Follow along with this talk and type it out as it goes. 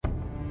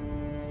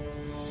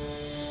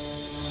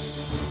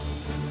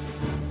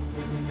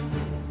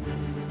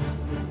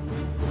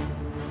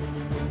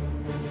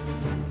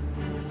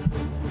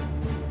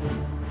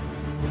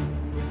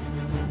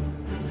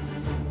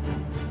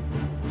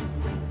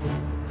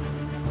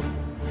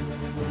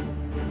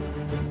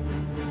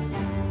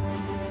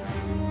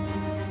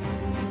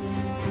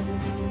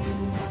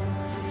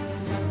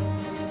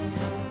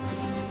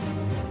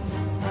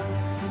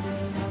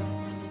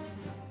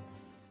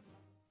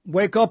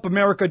Wake up,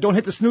 America. Don't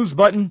hit the snooze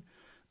button.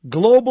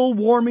 Global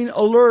warming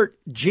alert.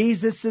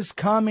 Jesus is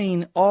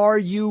coming. Are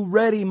you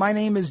ready? My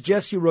name is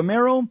Jesse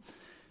Romero.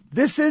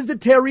 This is the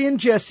Terry and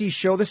Jesse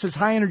Show. This is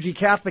High Energy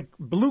Catholic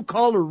Blue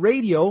Collar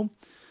Radio.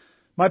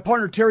 My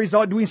partner Terry's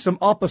out doing some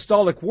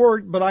apostolic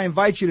work, but I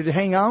invite you to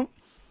hang out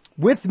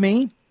with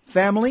me,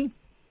 family,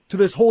 to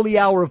this holy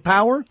hour of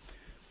power.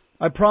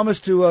 I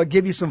promise to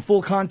give you some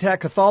full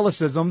contact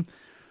Catholicism.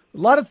 A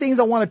lot of things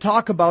I want to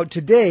talk about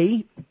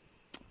today.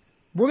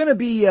 We're going to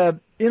be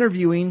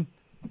interviewing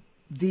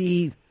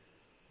the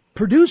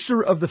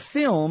producer of the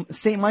film,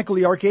 St. Michael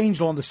the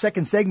Archangel, on the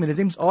second segment. His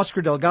name's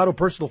Oscar Delgado,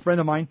 personal friend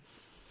of mine.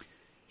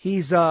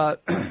 He's a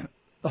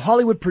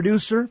Hollywood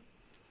producer,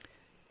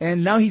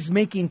 and now he's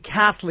making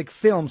Catholic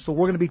films. So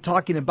we're going to be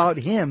talking about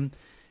him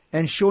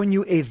and showing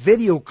you a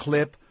video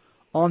clip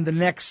on the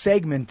next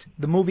segment.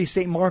 The movie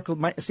St. Michael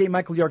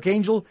the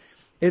Archangel.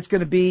 It's going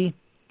to be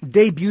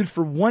debuted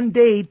for one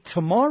day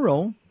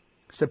tomorrow,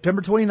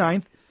 September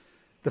 29th.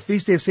 The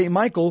feast day of St.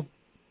 Michael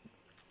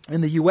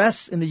in the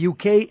U.S., in the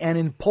U.K., and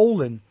in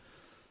Poland.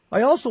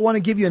 I also want to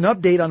give you an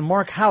update on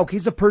Mark Houck.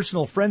 He's a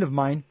personal friend of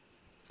mine.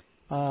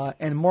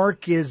 And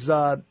Mark is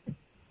the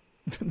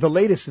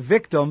latest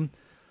victim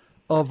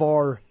of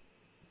our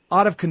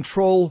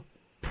out-of-control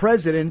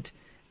president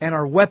and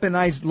our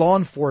weaponized law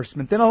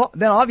enforcement. Then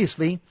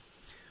obviously,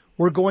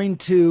 we're going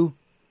to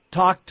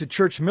talk to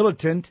Church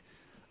Militant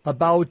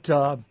about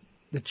the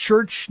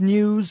church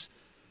news,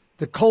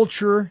 the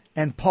culture,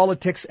 and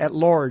politics at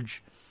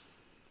large.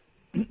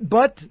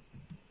 But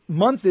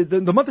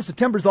the month of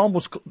September is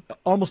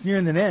almost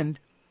nearing an end.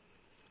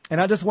 And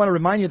I just want to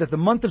remind you that the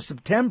month of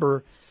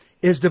September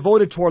is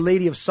devoted to Our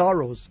Lady of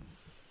Sorrows.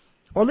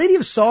 Our Lady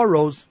of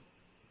Sorrows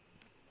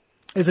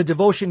is a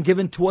devotion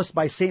given to us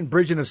by St.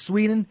 Bridget of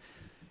Sweden.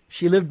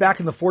 She lived back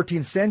in the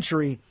 14th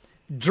century.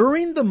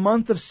 During the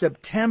month of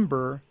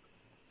September,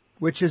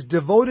 which is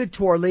devoted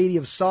to Our Lady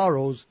of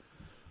Sorrows,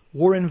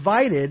 we're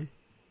invited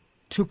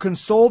to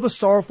console the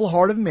sorrowful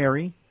heart of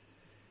Mary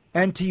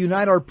and to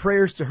unite our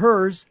prayers to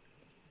hers,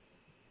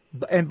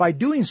 and by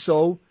doing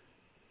so,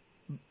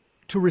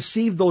 to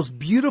receive those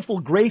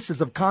beautiful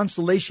graces of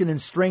consolation and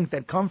strength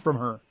that come from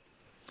her.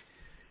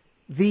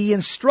 The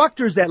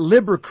instructors at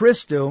Liber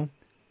Christo,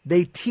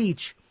 they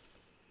teach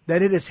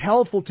that it is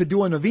helpful to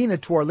do a novena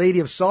to Our Lady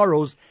of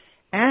Sorrows,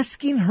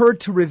 asking her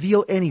to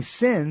reveal any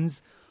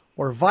sins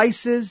or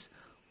vices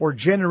or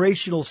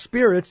generational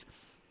spirits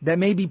that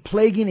may be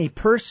plaguing a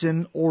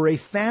person or a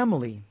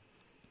family.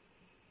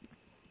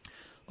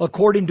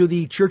 According to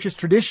the Church's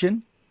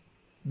tradition,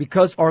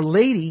 because Our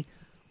Lady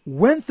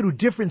went through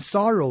different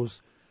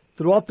sorrows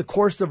throughout the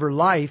course of her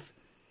life,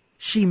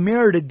 she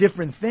merited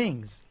different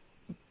things.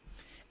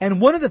 And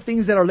one of the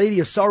things that Our Lady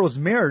of Sorrows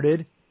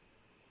merited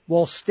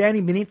while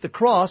standing beneath the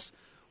cross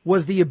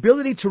was the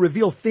ability to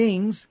reveal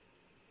things,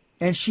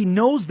 and she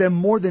knows them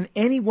more than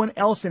anyone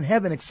else in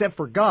heaven except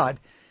for God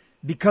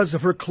because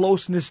of her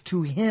closeness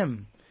to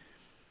Him.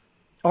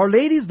 Our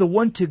Lady is the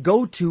one to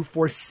go to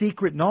for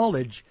secret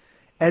knowledge,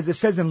 as it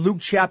says in Luke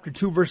chapter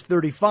 2, verse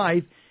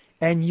 35,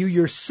 and you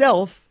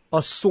yourself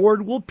a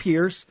sword will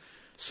pierce,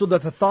 so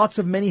that the thoughts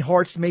of many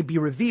hearts may be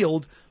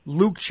revealed.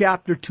 Luke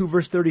chapter 2,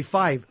 verse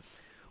 35.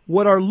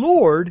 What our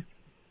Lord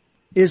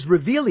is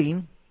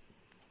revealing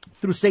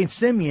through St.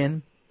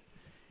 Simeon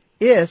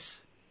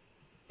is,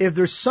 if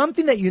there's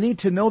something that you need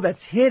to know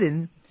that's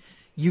hidden,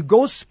 you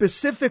go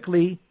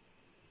specifically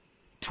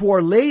to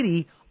Our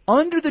Lady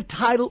under the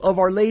title of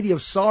Our Lady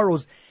of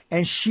Sorrows,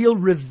 and she'll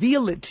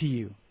reveal it to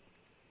you.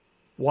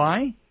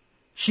 Why?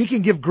 She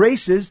can give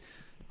graces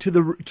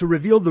to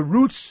reveal the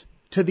roots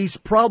to these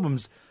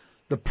problems,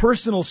 the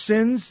personal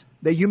sins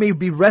that you may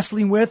be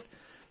wrestling with,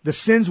 the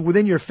sins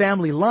within your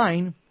family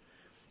line.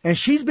 And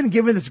she's been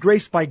given this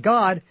grace by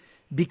God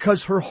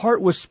because her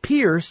heart was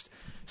pierced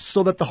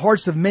so that the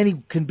hearts of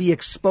many can be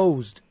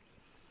exposed.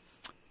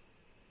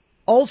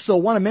 Also,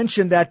 want to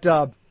mention that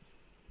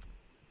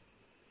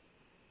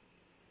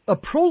a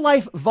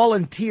pro-life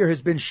volunteer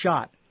has been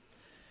shot.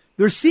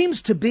 There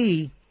seems to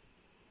be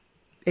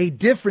a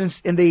difference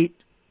in the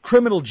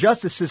criminal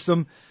justice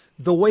system,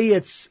 the way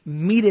it's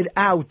meted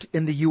out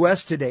in the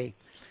U.S. today.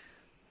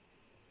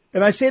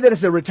 And I say that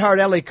as a retired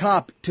LA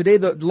cop. Today,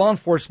 the law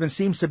enforcement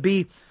seems to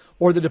be,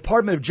 or the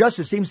Department of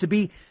Justice seems to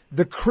be,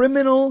 the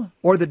criminal,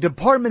 or the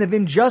Department of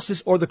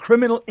Injustice, or the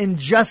criminal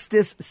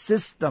injustice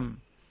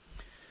system.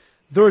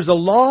 There's a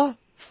law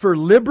for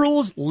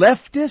liberals,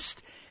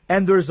 leftists,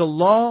 and there's a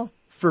law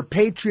for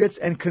patriots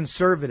and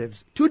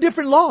conservatives. Two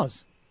different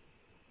laws.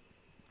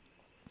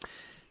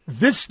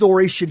 This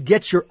story should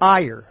get your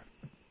ire.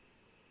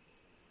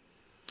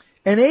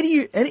 An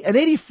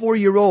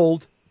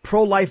 84-year-old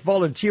pro-life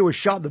volunteer was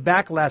shot in the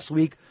back last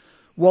week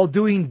while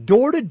doing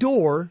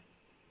door-to-door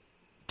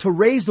to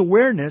raise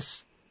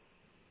awareness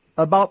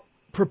about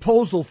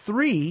Proposal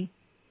 3,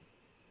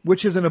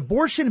 which is an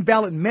abortion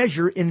ballot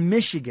measure in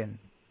Michigan.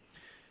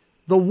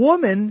 The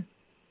woman,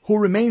 who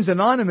remains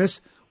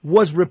anonymous,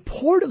 was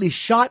reportedly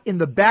shot in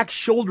the back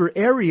shoulder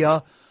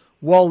area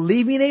while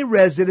leaving a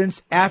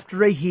residence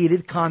after a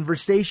heated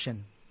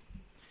conversation.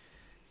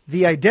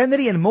 The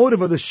identity and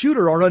motive of the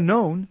shooter are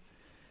unknown,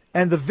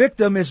 and the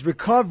victim is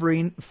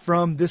recovering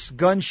from this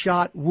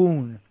gunshot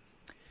wound.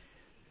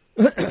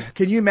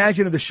 Can you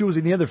imagine if the shoe was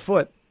in the other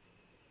foot?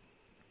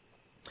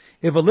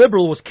 If a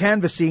liberal was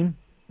canvassing,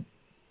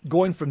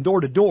 going from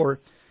door to door,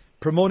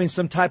 promoting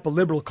some type of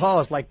liberal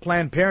cause like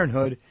Planned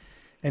Parenthood,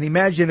 and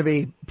imagine if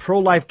a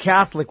pro-life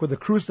Catholic with a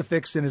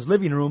crucifix in his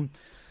living room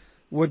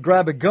would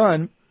grab a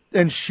gun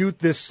and shoot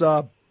this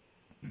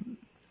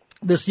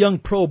young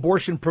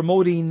pro-abortion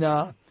promoting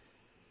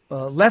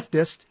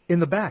leftist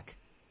in the back.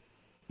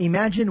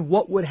 Imagine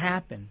what would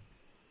happen.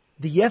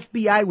 The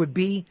FBI would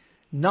be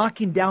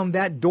knocking down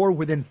that door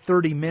within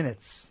 30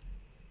 minutes.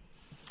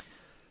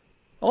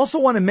 I also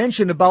want to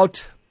mention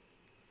about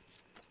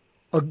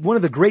one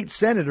of the great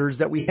senators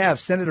that we have,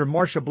 Senator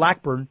Marsha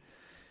Blackburn.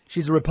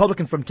 She's a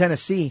Republican from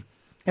Tennessee.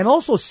 And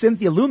also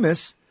Cynthia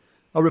Loomis,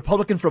 a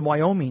Republican from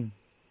Wyoming.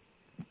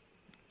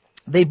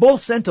 They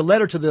both sent a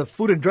letter to the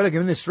Food and Drug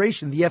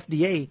Administration, the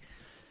FDA.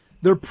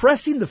 They're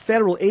pressing the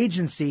federal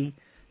agency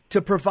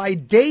to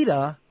provide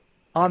data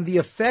on the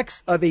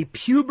effects of a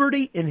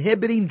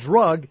puberty-inhibiting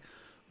drug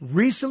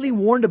recently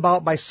warned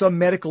about by some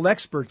medical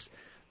experts.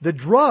 The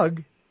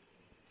drug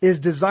is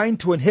designed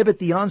to inhibit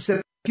the onset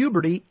of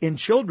puberty in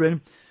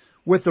children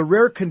with a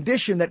rare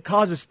condition that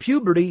causes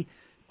puberty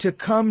to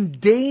come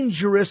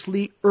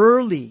dangerously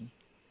early.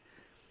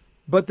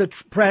 But the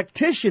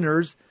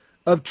practitioners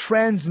of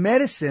trans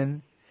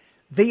medicine,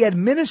 they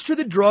administer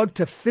the drug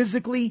to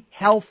physically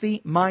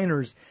healthy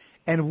minors.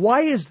 And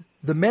why is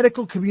the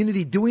medical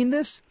community doing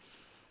this?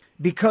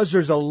 Because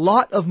there's a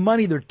lot of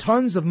money, there's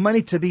tons of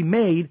money to be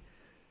made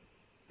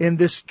in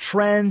this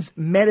trans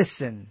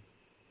medicine.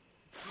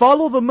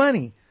 Follow the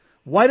money.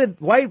 Why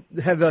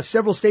have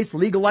several states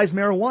legalized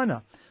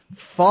marijuana?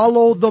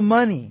 Follow the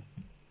money.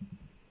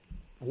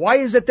 Why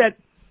is it that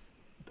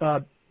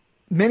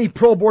many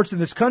pro-aborts in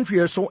this country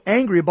are so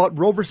angry about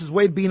Roe versus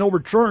Wade being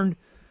overturned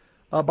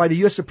by the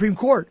U.S. Supreme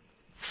Court?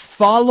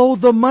 Follow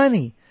the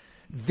money.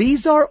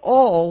 These are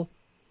all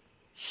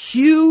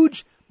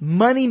huge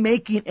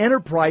money-making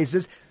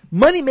enterprises,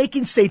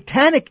 money-making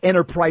satanic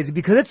enterprises,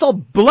 because it's all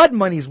blood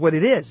money is what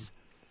it is.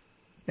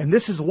 And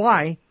this is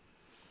why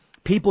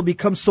people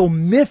become so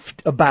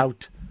miffed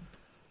about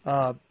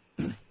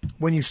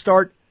when you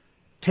start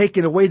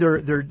taking away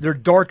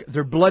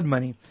their blood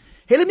money.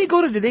 Hey, let me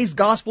go to today's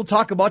gospel,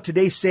 talk about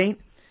today's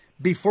saint,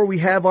 before we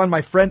have on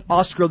my friend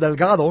Oscar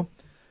Delgado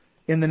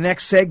in the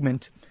next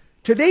segment.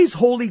 Today's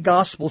holy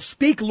gospel,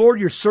 speak, Lord,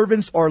 your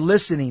servants are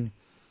listening.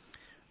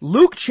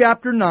 Luke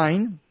chapter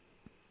 9,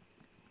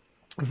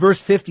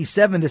 verse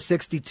 57 to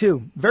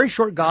 62. Very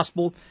short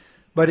gospel,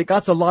 but it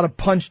got a lot of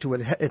punch to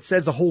it. It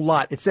says a whole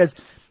lot. It says,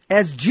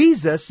 as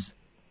Jesus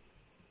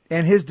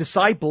and his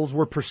disciples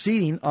were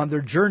proceeding on their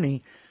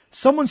journey,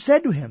 someone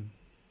said to him,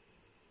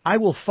 I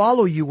will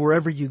follow you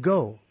wherever you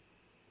go.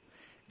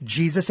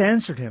 Jesus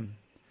answered him,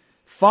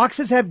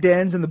 foxes have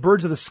dens and the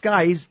birds of the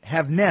skies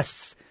have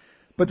nests,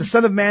 but the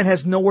Son of Man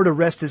has nowhere to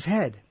rest his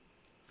head.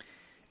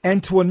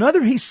 And to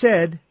another he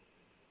said,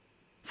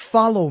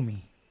 follow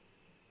me.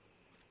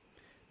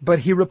 But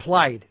he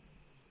replied,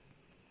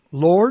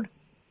 Lord,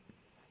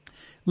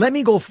 let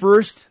me go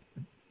first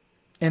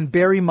and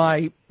bury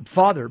my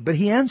father. But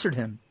he answered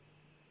him,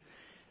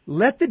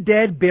 let the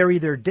dead bury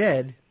their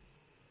dead,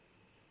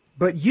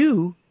 but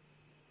you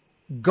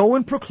go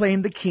and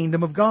proclaim the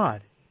kingdom of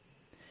God.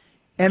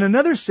 And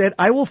another said,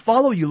 I will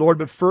follow you, Lord,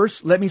 but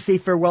first let me say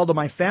farewell to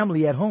my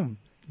family at home.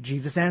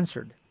 Jesus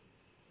answered,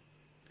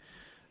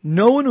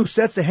 no one who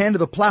sets a hand to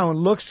the plow and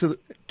looks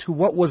to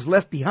what was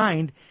left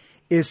behind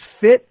is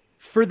fit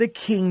for the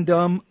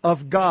kingdom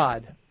of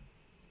God.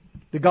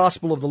 The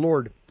gospel of the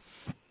Lord.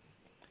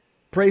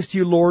 Praise to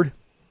you, Lord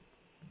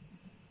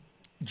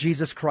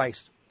Jesus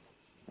Christ.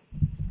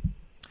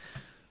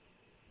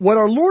 What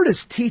our Lord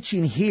is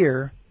teaching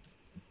here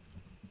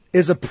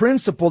is a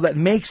principle that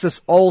makes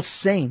us all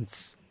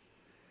saints.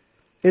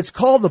 It's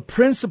called the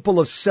principle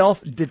of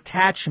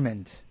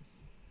self-detachment.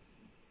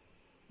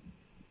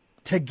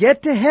 To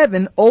get to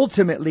heaven,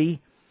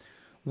 ultimately,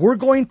 we're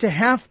going to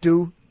have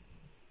to,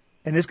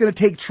 and it's going to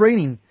take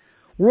training,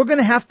 we're going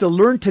to have to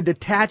learn to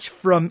detach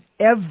from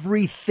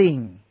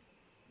everything.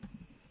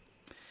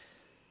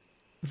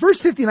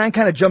 Verse 59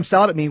 kind of jumps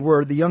out at me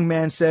where the young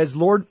man says,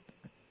 Lord,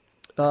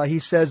 he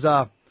says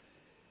that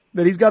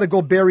he's got to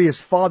go bury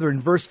his father. In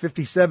verse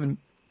 57,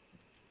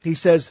 he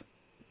says,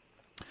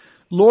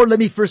 Lord, let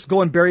me first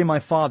go and bury my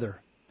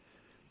father.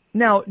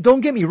 Now,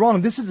 don't get me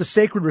wrong. This is a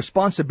sacred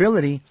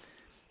responsibility,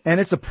 and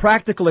it's a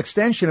practical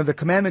extension of the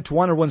commandment to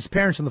honor one's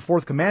parents in the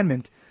fourth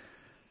commandment.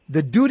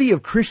 The duty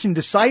of Christian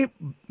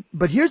disciple,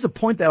 but here's the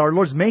point that our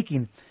Lord's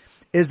making,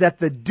 is that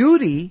the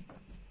duty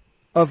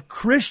of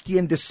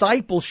Christian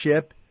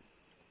discipleship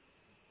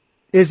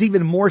is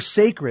even more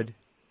sacred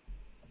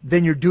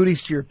than your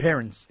duties to your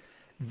parents.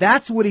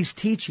 That's what he's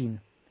teaching.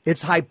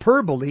 It's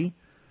hyperbole,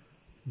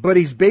 but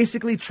he's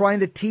basically trying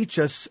to teach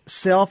us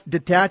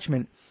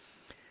self-detachment.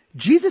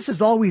 Jesus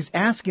is always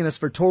asking us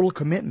for total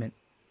commitment.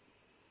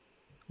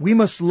 We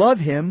must love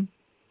him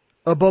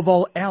above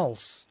all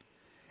else.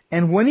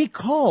 And when he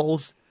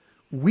calls,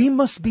 we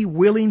must be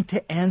willing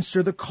to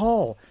answer the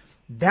call.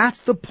 That's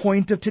the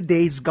point of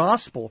today's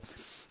gospel.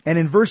 And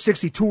in verse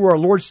 62, where our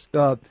Lord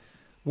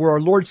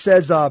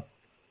says,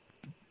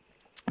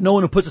 no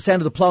one who puts his hand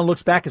to the plow and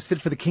looks back is fit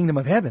for the kingdom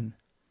of heaven.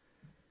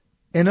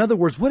 In other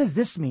words, what does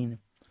this mean?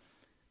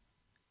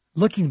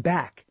 Looking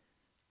back.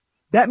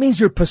 That means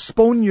you're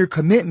postponing your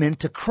commitment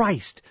to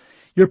Christ.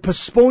 You're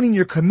postponing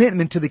your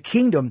commitment to the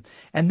kingdom.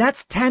 And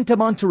that's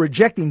tantamount to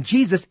rejecting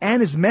Jesus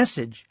and his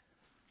message.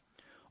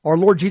 Our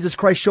Lord Jesus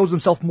Christ shows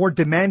himself more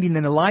demanding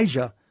than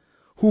Elijah,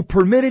 who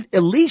permitted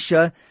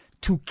Elisha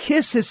to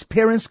kiss his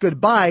parents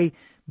goodbye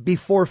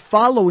before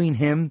following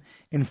him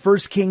in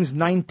 1 Kings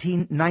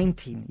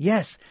 19:19.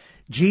 Yes,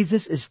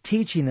 Jesus is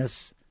teaching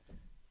us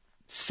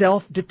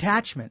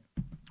self-detachment,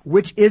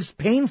 which is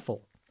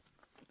painful,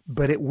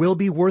 but it will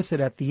be worth it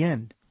at the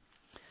end.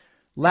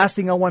 Last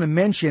thing I want to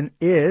mention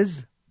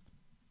is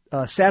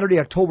Saturday,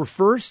 October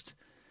 1st,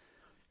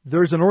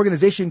 there's an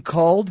organization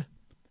called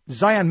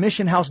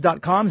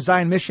ZionMissionHouse.com,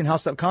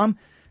 ZionMissionHouse.com.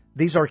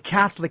 These are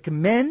Catholic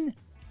men.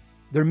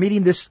 They're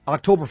meeting this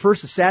October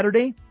 1st, a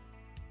Saturday.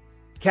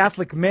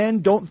 Catholic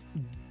men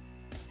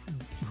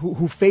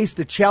who face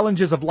the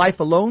challenges of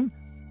life alone.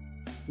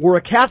 We're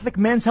a Catholic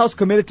men's house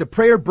committed to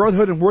prayer,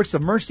 brotherhood, and works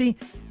of mercy.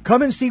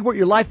 Come and see what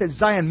your life at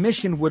Zion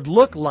Mission would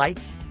look like.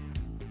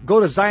 Go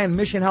to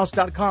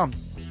ZionMissionHouse.com.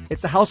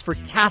 It's a house for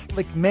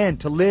Catholic men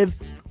to live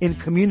in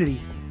community.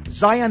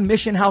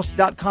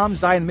 ZionMissionHouse.com,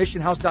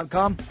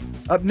 ZionMissionHouse.com.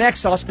 Up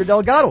next, Oscar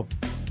Delgado.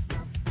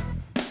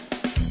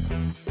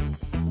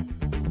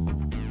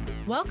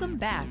 Welcome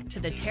back to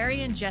the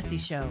Terry and Jesse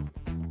Show.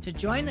 To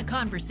join the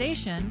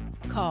conversation,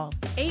 call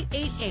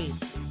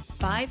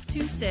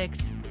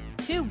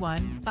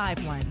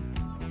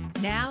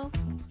 888-526-2151. Now,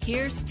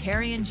 here's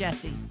Terry and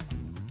Jesse.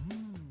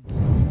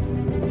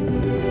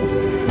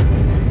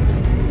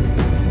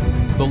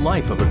 The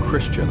life of a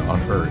Christian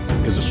on earth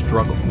is a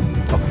struggle,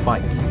 a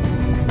fight.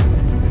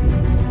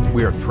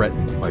 We are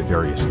threatened by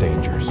various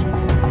dangers.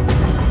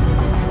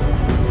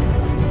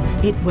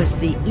 It was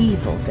the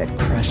evil that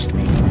crushed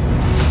me,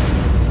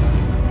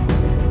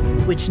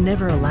 which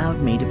never allowed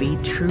me to be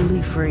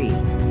truly free.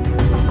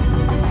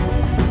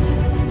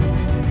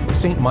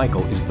 Saint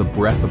Michael is the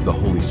breath of the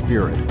Holy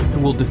Spirit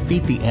who will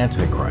defeat the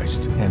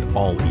Antichrist and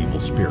all evil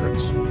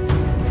spirits.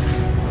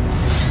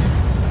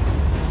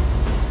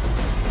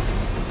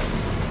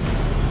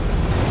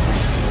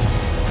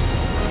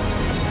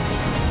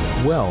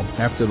 Well,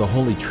 after the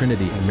Holy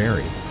Trinity and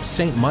Mary,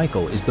 Saint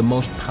Michael is the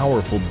most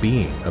powerful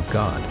being of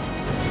God.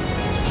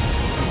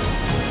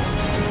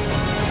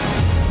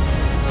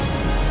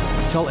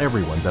 Tell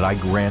everyone that I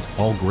grant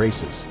all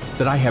graces,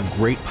 that I have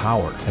great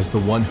power as the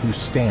one who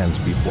stands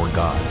before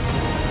God.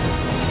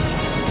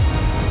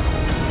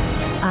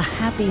 A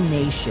happy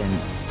nation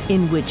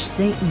in which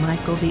Saint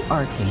Michael the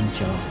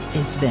Archangel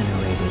is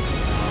venerated.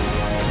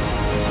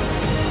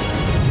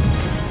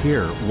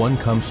 Here, one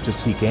comes to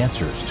seek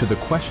answers to the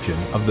question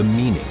of the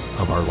meaning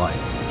of our life.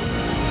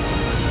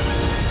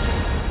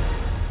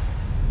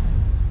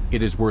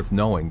 It is worth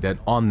knowing that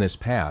on this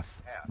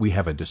path, we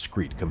have a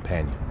discreet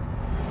companion.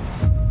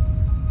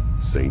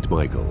 Saint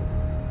Michael,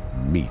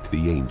 Meet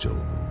the Angel,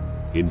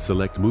 in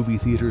select movie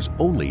theaters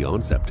only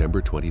on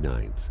September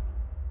 29th.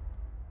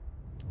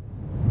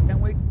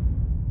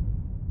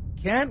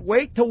 Can't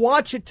wait to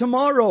watch it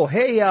tomorrow.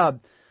 Hey,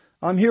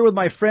 I'm here with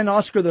my friend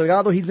Oscar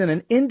Delgado. He's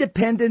an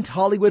independent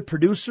Hollywood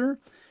producer,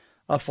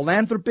 a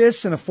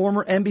philanthropist, and a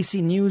former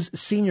NBC News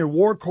senior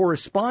war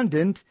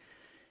correspondent.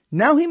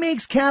 Now he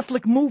makes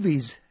Catholic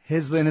movies.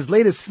 In his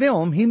latest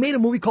film, he made a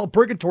movie called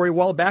Purgatory a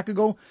while back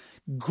ago.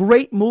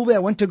 Great movie. I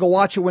went to go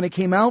watch it when it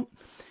came out.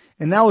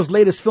 And now his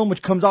latest film,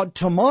 which comes out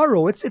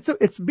tomorrow,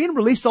 it's being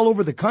released all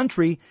over the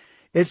country.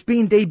 It's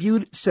being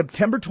debuted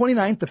September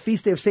 29th, the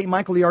feast day of St.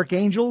 Michael the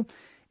Archangel,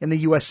 in the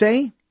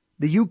USA,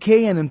 the UK,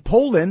 and in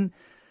Poland.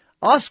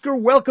 Oscar,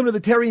 welcome to the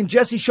Terry and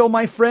Jesse Show,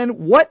 my friend.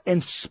 What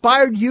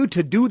inspired you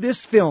to do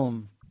this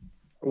film?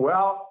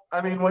 Well,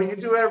 I mean, what you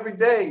do every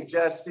day,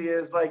 Jesse,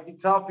 is like you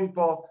tell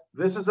people,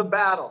 this is a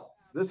battle.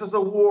 This is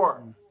a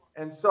war.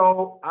 And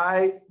so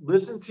I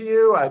listened to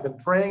you. I've been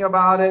praying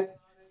about it.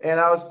 And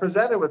I was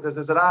presented with this.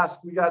 I said,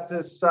 Oscar, we got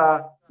this.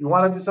 We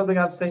want to do something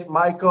on St.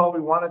 Michael.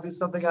 We want to do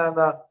something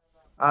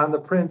on the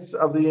Prince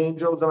of the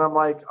Angels. And I'm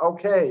like,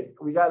 okay,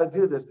 we got to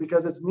do this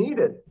because it's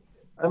needed.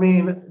 I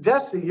mean,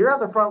 Jesse, you're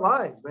on the front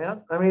lines,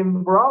 man. I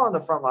mean, we're all on the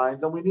front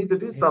lines and we need to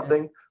do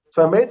something.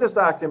 So I made this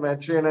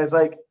documentary and I was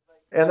like,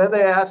 and then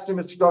they asked me,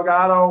 Mr.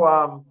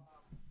 Delgado,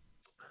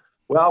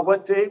 well,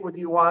 what date would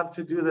you want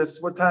to do this?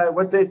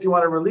 What date do you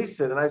want to release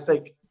it? And I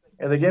say,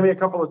 and they gave me a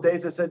couple of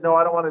days. I said, no,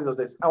 I don't want any of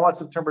those days. I want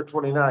September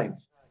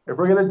 29th. If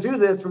we're going to do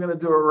this, we're going to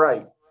do it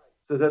right.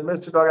 So I said,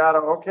 Mr. Delgado,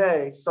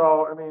 okay.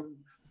 So, I mean,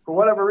 for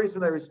whatever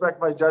reason, they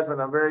respect my judgment.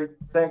 I'm very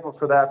thankful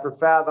for that, for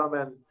Fathom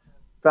and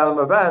Fathom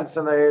Events.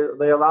 And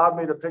they allowed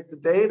me to pick the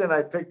date. And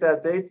I picked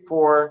that date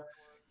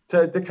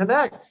to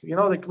connect. You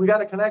know, we got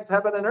to connect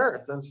heaven and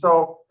earth. And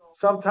so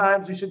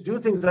sometimes you should do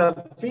things on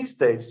feast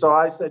days. So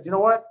I said, you know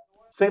what?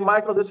 St.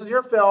 Michael, this is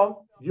your film.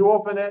 You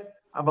open it.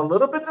 I'm a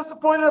little bit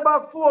disappointed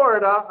about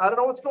Florida. I don't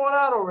know what's going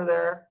on over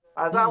there.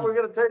 I thought we were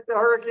going to take the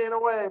hurricane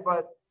away,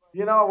 but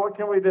what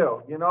can we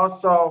do?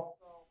 So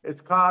it's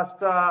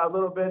cost a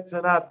little bit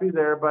to not be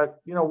there, but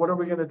what are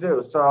we going to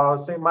do? So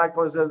St.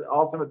 Michael is the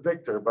ultimate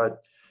victor,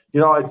 but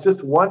it's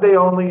just one day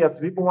only. If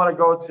people want to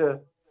go to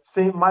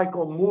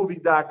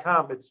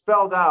stmichaelmovie.com, it's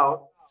spelled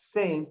out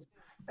Saint,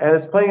 and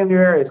it's playing in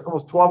your area. It's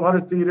almost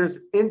 1,200 theaters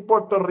in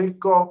Puerto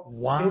Rico,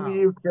 in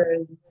the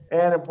UK,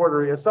 and in Puerto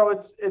Rico. So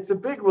it's a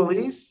big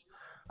release.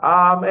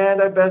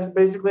 And I bet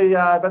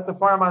the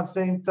farm on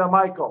St.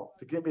 Michael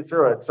to get me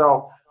through it.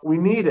 So we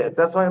need it.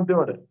 That's why I'm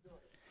doing it.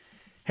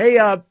 Hey,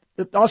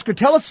 Oscar,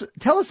 tell us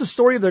the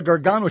story of the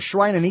Gargano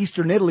Shrine in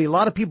Eastern Italy. A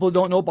lot of people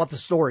don't know about the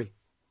story.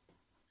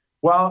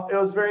 Well, it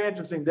was very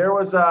interesting. There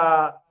was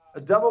a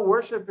devil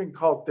worshiping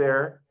cult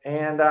there,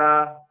 and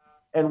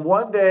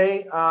one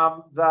day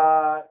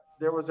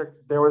there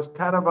was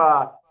kind of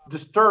a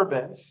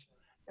disturbance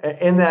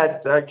in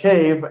that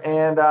cave,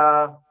 and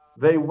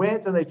they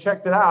went and they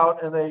checked it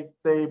out, and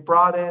they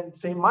brought in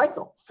St.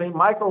 Michael. St.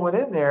 Michael went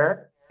in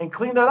there and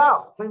cleaned it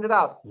out.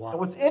 Wow. And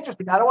what's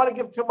interesting, I don't want to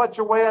give too much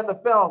away on the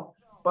film,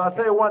 but I'll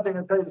tell you one thing.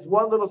 I'll tell you this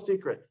one little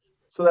secret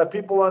so that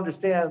people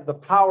understand the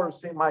power of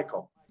St.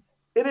 Michael.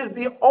 It is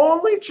the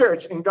only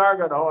church in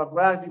Gargano, I'm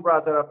glad you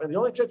brought that up, and the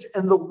only church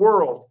in the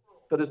world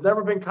that has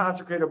never been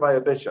consecrated by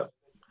a bishop.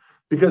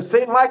 Because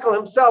St. Michael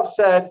himself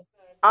said,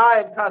 I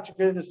have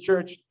consecrated this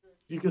church.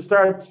 You can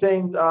start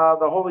saying the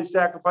holy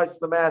sacrifice of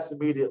the Mass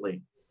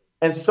immediately.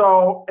 And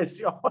so it's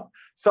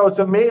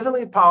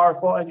amazingly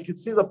powerful, and you can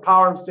see the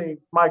power of St.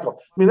 Michael.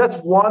 I mean, that's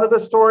one of the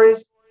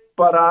stories,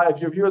 but if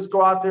your viewers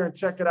go out there and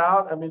check it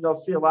out, I mean, they'll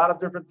see a lot of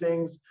different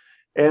things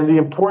and the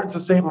importance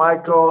of St.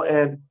 Michael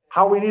and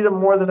how we need him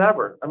more than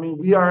ever. I mean,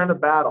 we are in a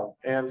battle,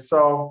 and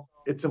so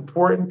it's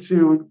important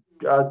to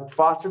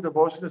foster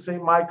devotion to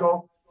St.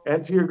 Michael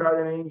and to your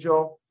guardian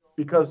angel,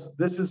 because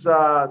this is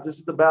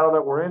the battle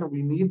that we're in.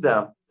 We need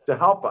them to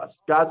help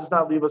us. God does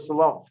not leave us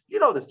alone. You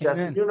know this,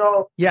 Jesse. Amen. You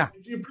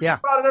preach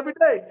about it every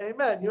day.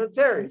 Amen. You and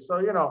Terry. So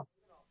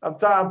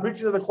I'm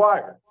preaching to the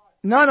choir.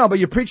 No, but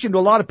you're preaching to a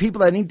lot of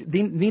people that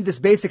need this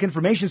basic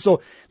information.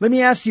 So let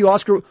me ask you,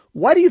 Oscar,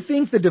 why do you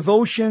think the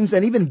devotions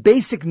and even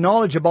basic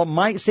knowledge about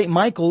St.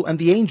 Michael and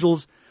the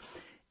angels,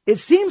 it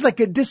seems like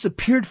it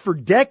disappeared for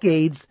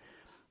decades,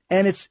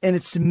 and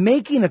it's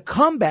making a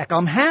comeback?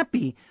 I'm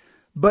happy,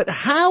 but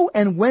how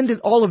and when did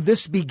all of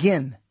this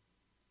begin?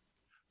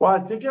 Well, I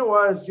think it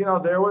was,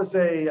 there was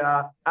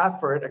a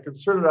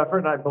concerted effort,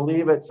 and I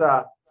believe it's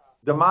a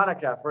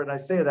demonic effort, and I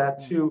say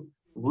that to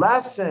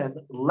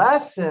lessen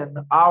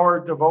our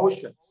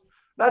devotions,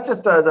 not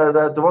just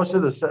the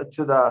devotion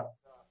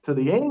to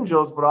the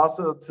angels, but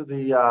also to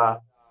the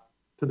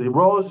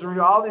rosary,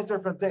 all these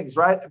different things,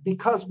 right?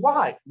 Because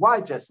why,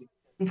 Jesse?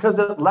 Because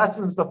it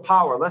lessens the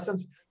power.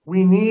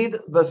 We need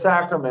the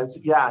sacraments,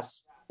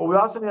 yes, but we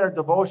also need our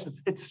devotions.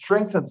 It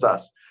strengthens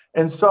us.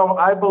 And so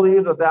I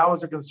believe that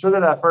was a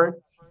concerted effort.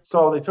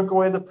 So they took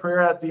away the prayer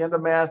at the end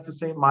of Mass to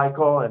St.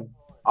 Michael and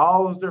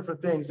all those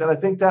different things. And I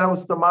think that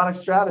was a demonic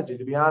strategy,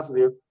 to be honest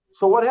with you.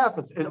 So what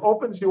happens? It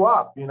opens you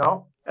up,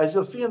 as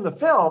you'll see in the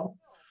film,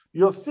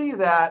 you'll see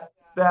that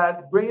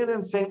bringing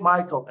in St.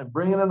 Michael and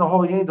bringing in the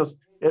holy angels,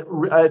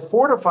 it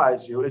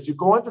fortifies you as you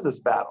go into this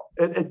battle.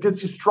 It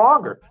gets you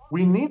stronger.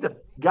 We need them.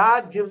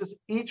 God gives us,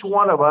 each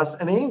one of us,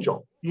 an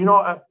angel.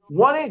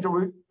 One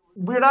angel.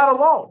 We're not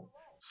alone.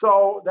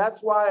 So that's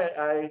why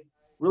I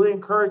really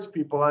encourage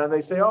people. And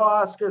they say, oh,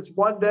 Oscar, it's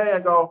one day. I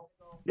go,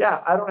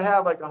 yeah, I don't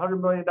have like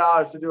 $100 million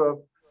to do a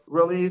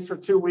release for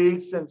 2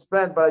 weeks and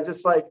spend. But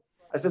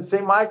I said,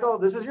 St. Michael,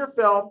 this is your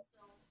film.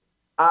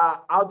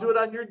 I'll do it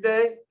on your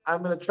day.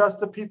 I'm going to trust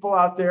the people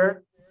out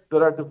there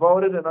that are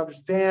devoted and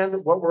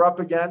understand what we're up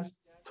against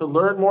to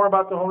learn more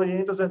about the holy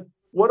angels. And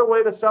what a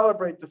way to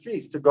celebrate the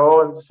feast, to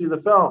go and see the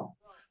film.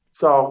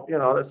 So,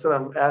 that's what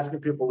I'm asking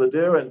people to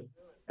do.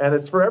 And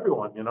it's for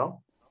everyone,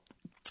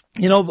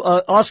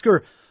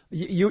 Oscar,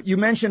 you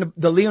mentioned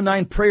the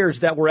Leonine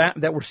prayers that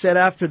were said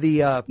after the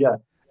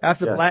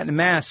the Latin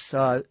Mass,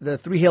 the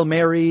 3 Hail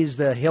Marys,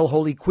 the Hail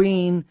Holy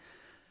Queen.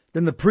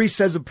 Then the priest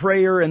says a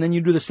prayer, and then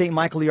you do the St.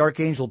 Michael the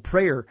Archangel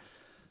prayer.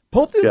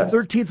 Pope Leo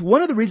XIII,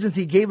 one of the reasons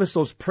he gave us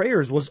those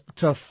prayers was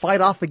to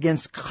fight off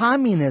against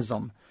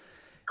communism.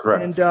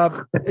 Correct.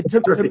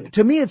 And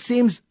to me, it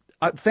seems,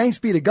 thanks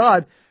be to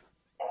God,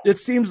 it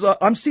seems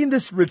I'm seeing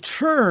this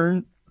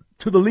return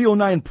to the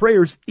Leonine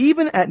prayers,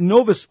 even at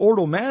Novus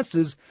Ordo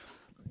Masses.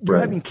 You're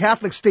having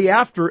Catholics stay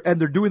after, and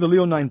they're doing the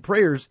Leonine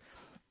prayers.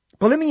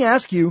 But let me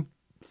ask you,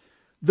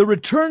 the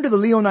return to the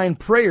Leonine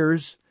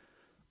prayers,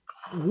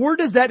 where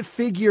does that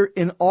figure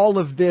in all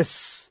of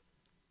this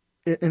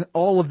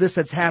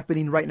that's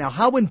happening right now?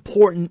 How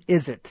important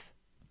is it?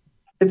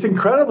 It's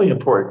incredibly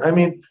important. I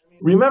mean,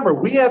 remember,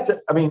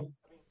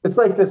 it's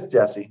like this,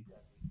 Jesse,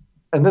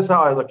 and this is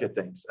how I look at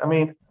things. I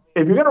mean,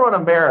 if you're going to run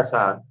a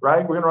marathon, right?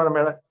 We're going to run a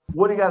marathon.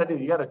 What do you got to do?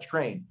 You got to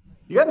train.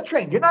 You're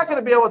not going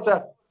to be able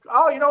to,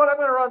 I'm going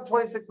to run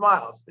 26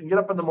 miles and get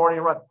up in the morning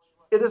and run.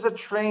 It is a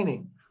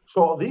training.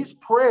 So these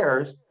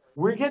prayers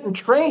we're getting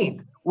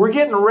trained. We're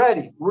getting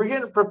ready. We're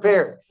getting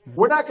prepared.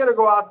 We're not going to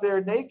go out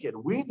there naked.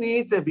 We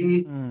need to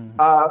be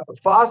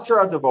foster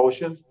our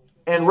devotions.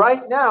 And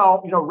right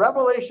now,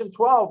 Revelation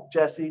 12,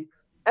 Jesse,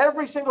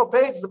 every single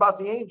page is about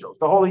the angels,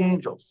 the holy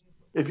angels.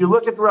 If you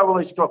look at the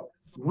Revelation 12,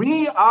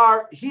 we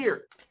are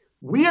here.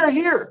 We are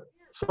here.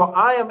 So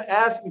I am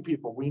asking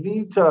people, we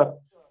need to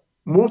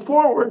move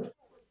forward.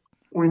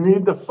 We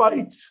need to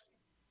fight.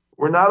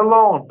 We're not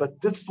alone,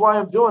 but this is why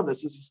I'm doing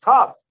this. This is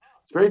tough.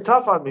 It's very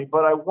tough on me,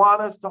 but I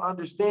want us to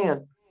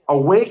understand,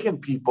 awaken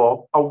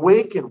people,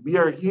 awaken. We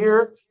are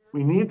here.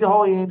 We need the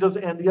holy angels.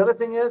 And the other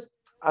thing is,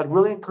 I'd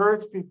really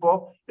encourage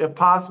people, if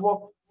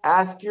possible,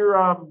 ask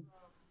your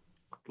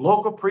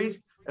local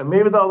priest, and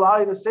maybe they'll allow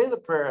you to say the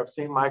prayer of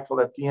St.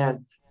 Michael at the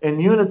end in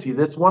unity.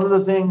 That's one of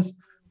the things,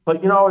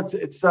 but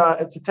it's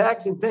a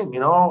taxing thing.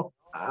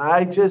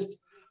 I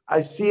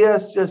see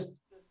us just,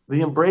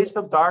 the embrace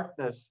of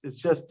darkness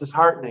is just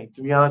disheartening,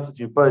 to be honest with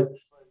you. But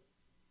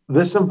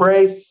this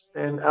embrace,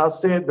 and I'll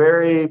say it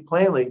very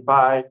plainly,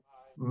 by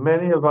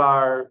many of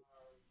our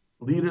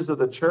leaders of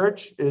the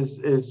church is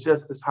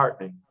just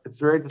disheartening. It's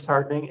very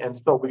disheartening. And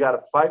so we got to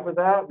fight with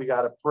that. We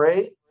got to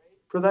pray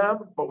for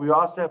them, but we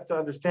also have to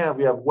understand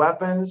we have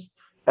weapons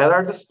at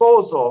our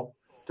disposal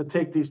to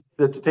take things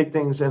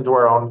into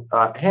our own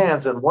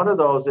hands. And one of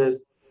those is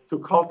to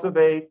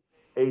cultivate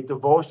a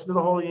devotion to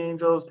the holy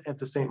angels and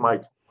to St.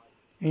 Michael.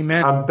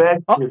 Amen. I'm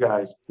begging you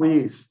guys,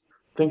 please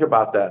think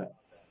about that.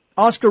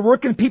 Oscar, where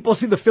can people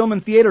see the film in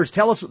theaters?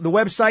 Tell us the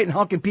website and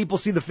how can people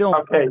see the film?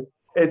 Okay.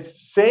 It's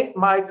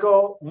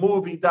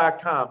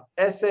saintmichaelmovie.com,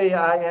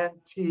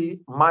 SAINT,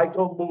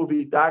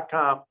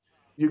 michaelmovie.com.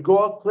 You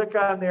go click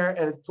on there,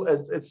 and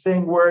it's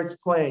saying where it's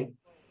playing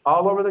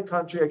all over the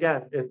country.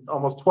 Again, in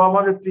almost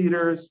 1,200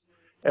 theaters.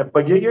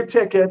 But get your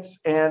tickets,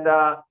 and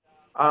that's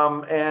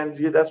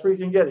where you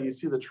can get it. You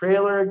see the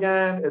trailer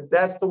again.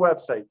 That's the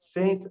website,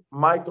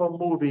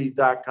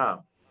 saintmichaelmovie.com.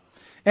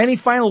 Any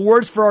final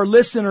words for our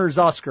listeners,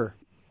 Oscar?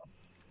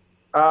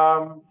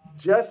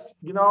 Just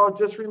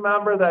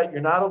remember that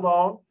you're not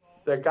alone,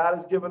 that God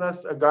has given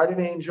us a guardian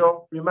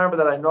angel. Remember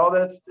that. I know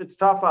that it's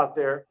tough out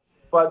there,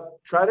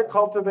 but try to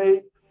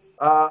cultivate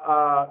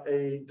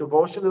a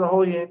devotion to the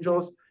holy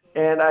angels.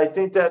 And I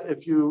think that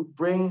if you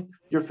bring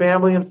your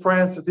family and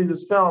friends to see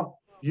this film,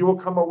 you will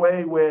come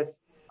away with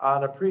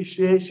an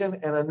appreciation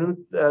and a new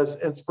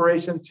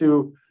inspiration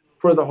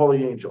for the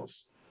holy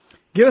angels.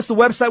 Give us the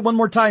website one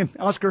more time,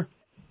 Oscar.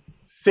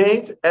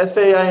 Saint,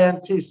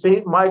 S-A-I-N-T,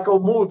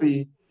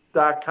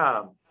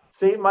 saintmichaelmovie.com.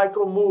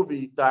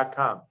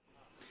 saintmichaelmovie.com.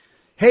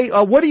 Hey,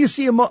 what do you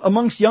see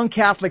amongst young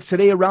Catholics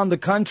today around the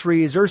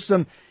country?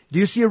 Do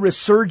you see a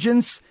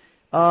resurgence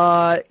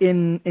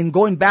in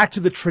going back to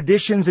the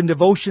traditions and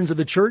devotions of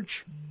the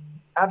church?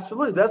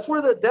 Absolutely. That's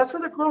where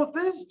the growth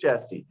is,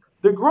 Jesse.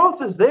 The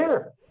growth is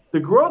there. The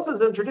growth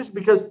is in tradition,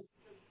 because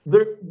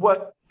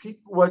what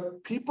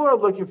people are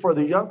looking for,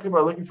 the young people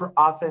are looking for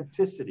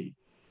authenticity.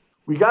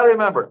 We got to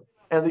remember,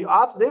 and they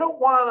don't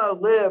want to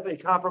live a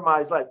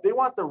compromised life. They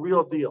want the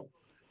real deal.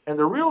 And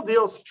the real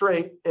deal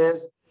straight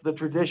is the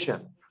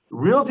tradition. The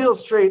real deal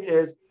straight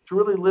is to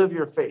really live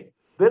your faith.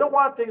 They don't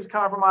want things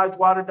compromised,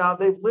 watered down.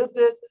 They've lived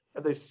it,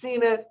 and they've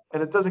seen it,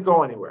 and it doesn't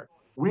go anywhere.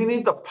 We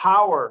need the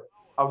power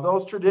of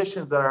those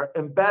traditions that are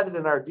embedded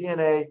in our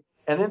DNA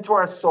and into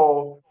our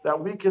soul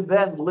that we can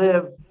then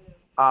live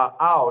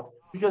out.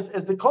 Because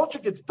as the culture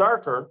gets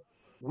darker,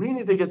 we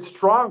need to get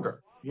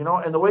stronger,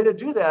 and the way to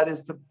do that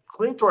is to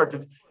cling to our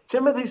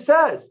Timothy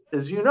says,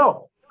 as you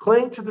know,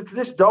 cling to the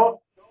tradition.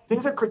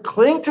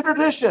 Cling to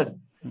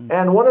tradition.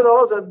 And one of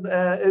those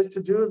is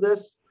to do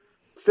this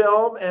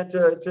film and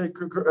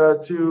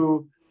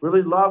to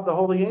really love the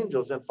holy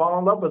angels and fall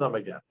in love with them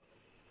again.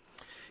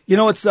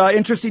 It's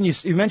interesting.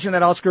 You mentioned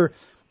that Oscar,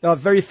 a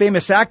very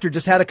famous actor,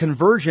 just had a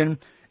conversion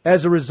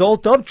as a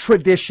result of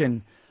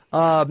tradition.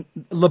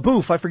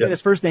 LaBeouf, I forget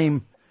his first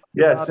name.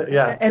 Yes,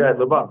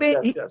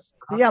 LaBeouf. Yes.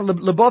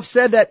 LaBeouf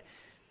said that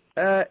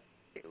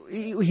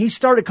he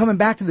started coming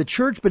back to the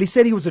church, but he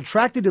said he was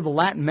attracted to the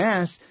Latin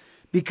Mass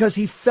because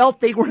he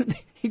felt they weren't.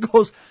 He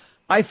goes,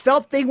 I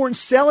felt they weren't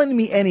selling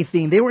me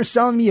anything. They weren't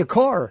selling me a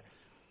car.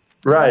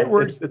 Right.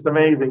 It's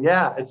amazing.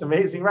 Yeah, it's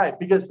amazing. Right.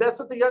 Because that's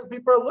what the young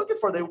people are looking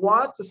for. They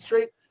want it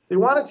straight,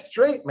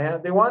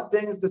 man. They want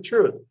things, the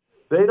truth.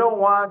 They don't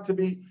want to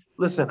be,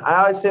 listen,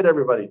 I always say to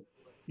everybody,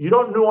 you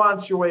don't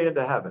nuance your way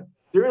into heaven.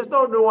 There is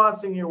no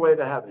nuancing your way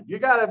to heaven. You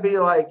got to be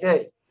like,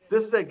 hey,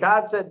 this is it.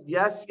 God said,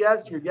 yes,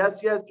 yes, you're yes,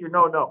 yes, you're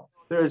no, no.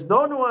 There is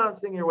no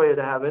nuancing your way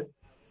to heaven.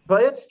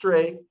 Play it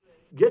straight,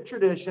 get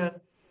tradition,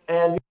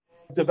 and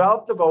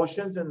develop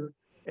devotions, and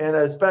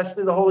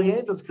especially the holy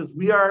angels, because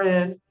we are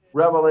in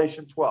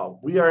Revelation 12.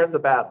 We are in the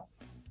battle.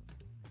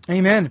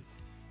 Amen.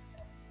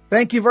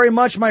 Thank you very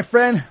much, my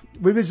friend.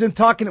 We've been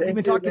talking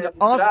to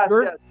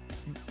Oscar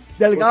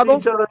Delgado.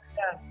 We'll see each other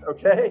again,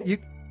 okay?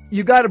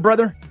 You got it,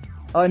 brother.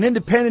 An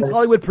independent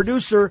Hollywood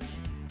producer.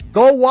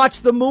 Go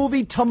watch the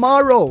movie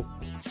tomorrow.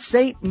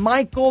 St.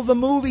 Michael the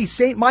movie.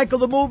 St. Michael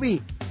the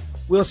movie.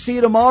 We'll see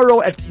you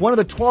tomorrow at one of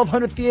the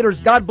 1,200 theaters.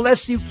 God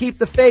bless you. Keep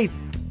the faith.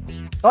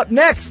 Up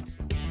next,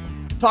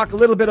 talk a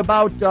little bit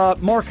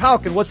about Mark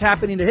Houck and what's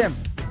happening to him.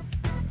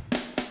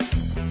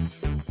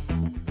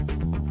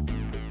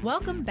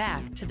 Welcome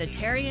back to the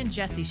Terry and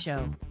Jesse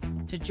Show.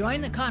 To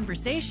join the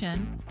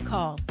conversation,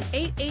 call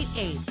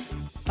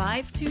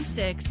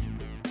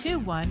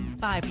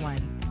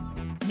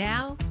 888-526-2151.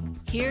 Now,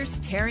 here's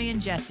Terry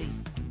and Jesse.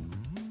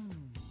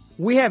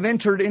 We have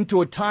entered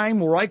into a time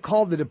where I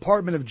call the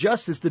Department of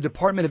Justice the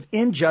Department of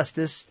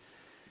Injustice,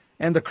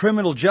 and the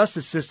criminal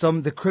justice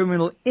system the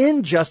criminal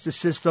injustice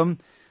system.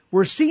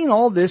 We're seeing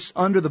all this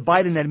under the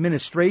Biden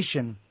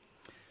administration.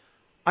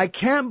 I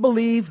can't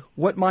believe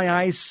what my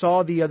eyes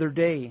saw the other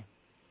day.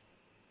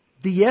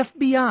 The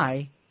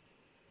FBI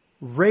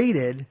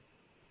raided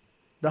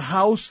the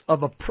house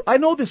of I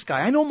know this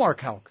guy. I know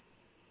Mark Houck.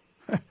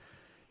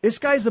 This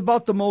guy's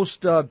about the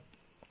most,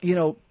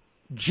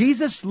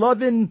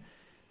 Jesus-loving,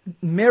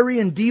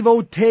 Marian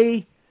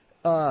devotee,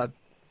 fired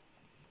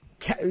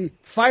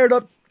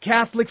up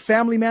Catholic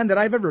family man that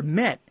I've ever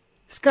met.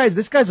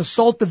 This guy's a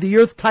salt of the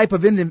earth type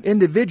of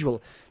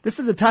individual. This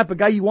is the type of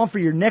guy you want for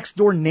your next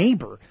door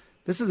neighbor.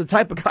 This is the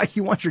type of guy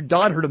you want your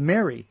daughter to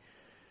marry.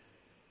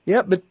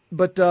 Yeah,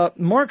 but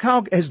Mark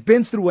Houck has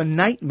been through a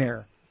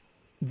nightmare.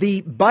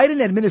 The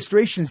Biden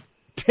administration's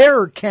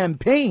terror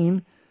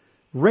campaign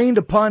rained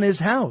upon his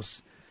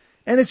house.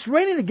 And it's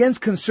raining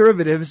against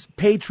conservatives,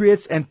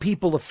 patriots, and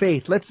people of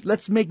faith.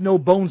 Let's make no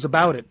bones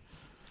about it.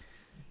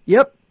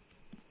 Yep.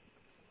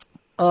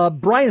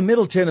 Brian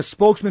Middleton, a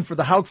spokesman for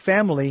the Houck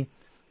family,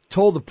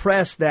 told the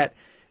press that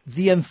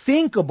the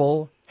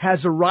unthinkable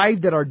has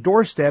arrived at our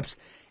doorsteps,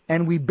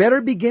 and we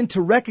better begin to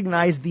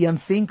recognize the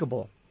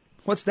unthinkable.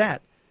 What's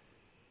that?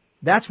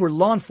 That's where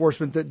law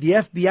enforcement, the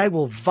FBI,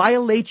 will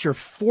violate your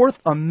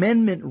Fourth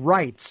Amendment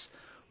rights.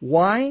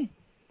 Why?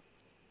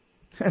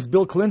 As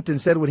Bill Clinton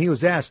said when he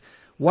was asked,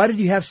 why did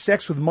you have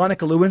sex with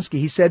Monica Lewinsky?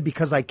 He said,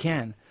 because I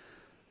can.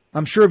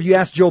 I'm sure if you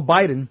asked Joe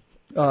Biden,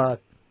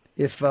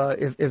 if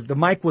the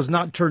mic was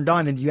not turned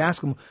on and you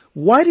ask him,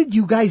 why did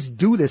you guys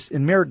do this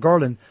in Merrick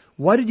Garland?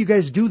 Why did you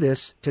guys do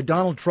this to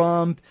Donald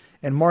Trump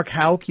and Mark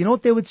Houck? You know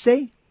what they would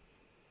say?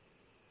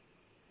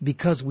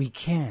 Because we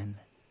can.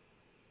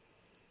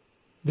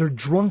 They're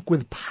drunk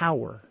with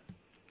power.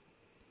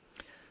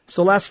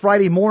 So last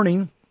Friday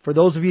morning, for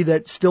those of you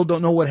that still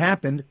don't know what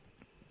happened,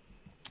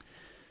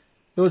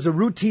 there was a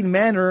routine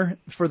manner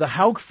for the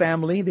Houck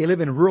family. They live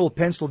in rural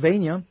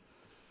Pennsylvania.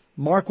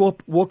 Mark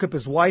woke up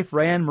his wife,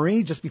 Ryan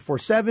Marie, just before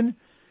 7,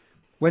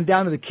 went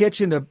down to the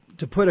kitchen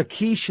to put a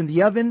quiche in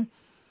the oven.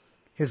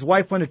 His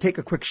wife went to take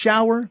a quick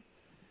shower.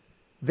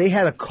 They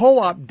had a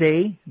co-op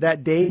day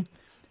that day.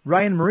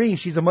 Ryan Marie,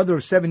 she's a mother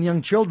of 7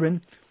 young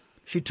children.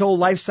 She told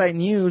LifeSite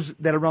News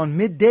that around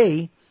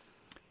midday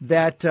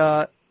that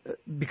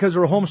because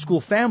they're a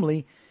homeschool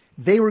family,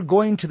 they were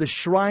going to the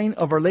Shrine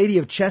of Our Lady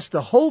of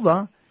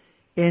Czestochowa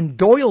in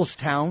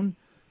Doylestown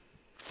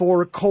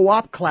for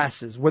co-op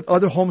classes with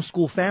other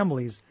homeschool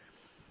families.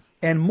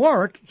 And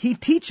Mark, he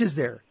teaches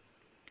there.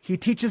 He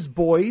teaches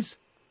boys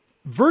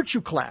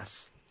virtue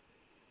class.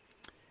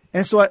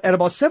 And so at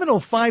about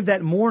 7:05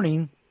 that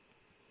morning,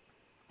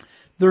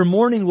 their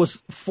morning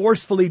was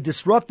forcefully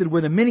disrupted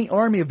when a mini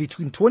army of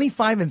between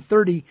 25 and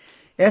 30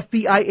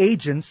 FBI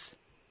agents,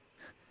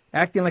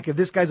 acting like if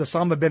this guy's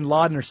Osama bin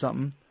Laden or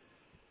something,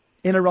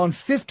 in around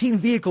 15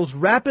 vehicles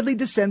rapidly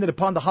descended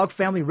upon the Houck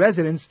family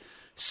residence,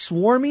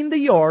 swarming the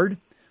yard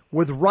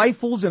with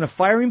rifles in a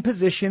firing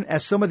position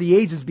as some of the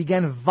agents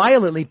began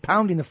violently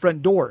pounding the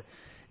front door,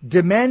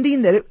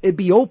 demanding that it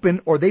be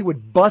opened or they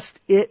would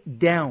bust it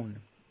down.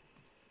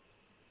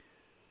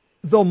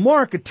 Though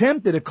Mark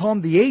attempted to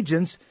calm the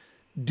agents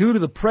due to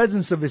the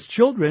presence of his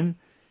children,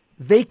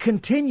 they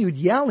continued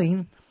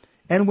yelling,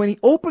 and when he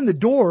opened the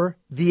door,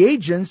 the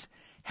agents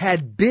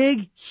had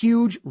big,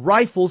 huge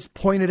rifles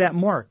pointed at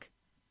Mark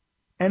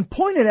and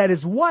pointed at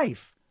his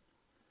wife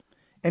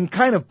and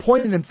kind of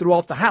pointed them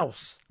throughout the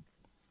house.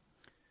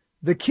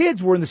 The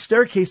kids were in the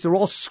staircase. They were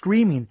all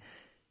screaming.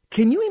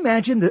 Can you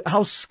imagine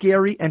how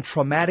scary and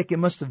traumatic it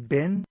must have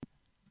been?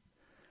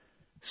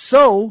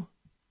 So,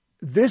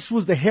 this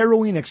was the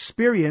harrowing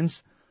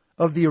experience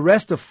of the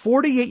arrest of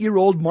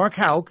 48-year-old Mark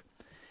Houck.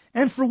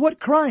 And for what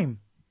crime?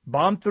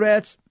 Bomb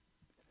threats?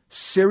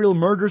 Serial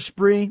murder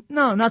spree?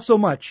 No, not so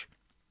much.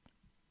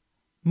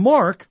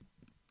 Mark,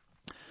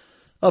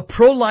 a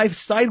pro-life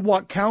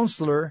sidewalk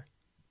counselor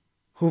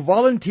who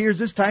volunteers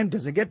this time,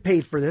 doesn't get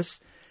paid for this,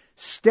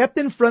 stepped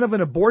in front of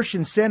an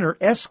abortion center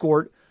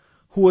escort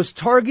who was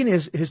targeting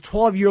his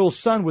 12-year-old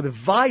son with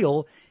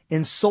vile,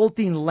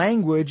 insulting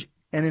language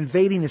and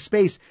invading his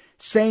space,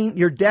 saying,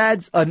 your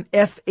dad's an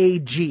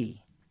FAG.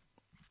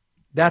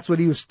 That's what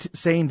he was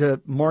saying to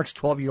Mark's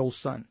 12-year-old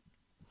son.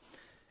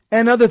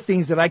 And other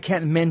things that I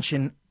can't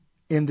mention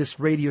in this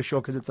radio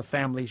show because it's a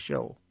family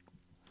show.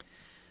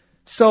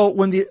 So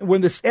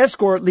when this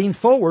escort leaned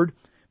forward,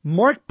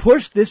 Mark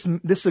pushed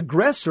this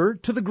aggressor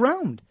to the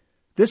ground.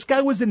 This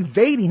guy was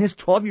invading his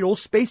 12-year-old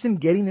space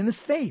and getting in his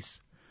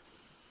face.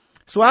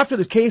 So after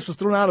the case was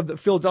thrown out of the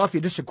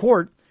Philadelphia District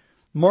Court,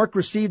 Mark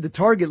received the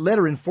target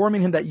letter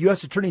informing him that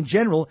U.S. Attorney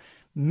General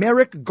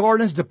Merrick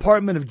Garland's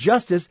Department of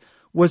Justice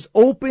was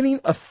opening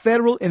a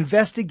federal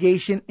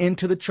investigation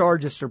into the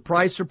charges.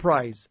 Surprise,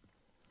 surprise.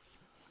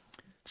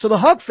 So the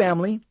Hug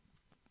family,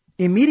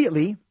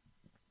 immediately,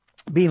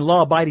 being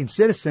law-abiding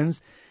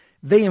citizens,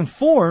 they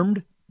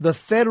informed the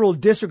federal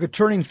district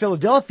attorney in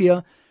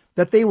Philadelphia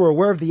that they were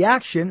aware of the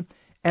action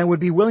and would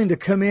be willing to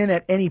come in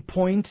at any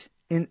point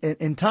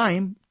in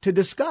time to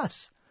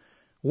discuss.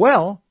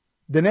 Well,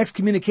 the next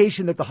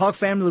communication that the Hug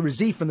family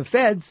received from the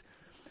feds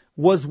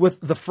was with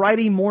the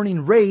Friday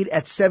morning raid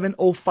at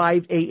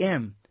 7:05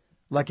 a.m.,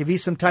 like if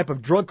he's some type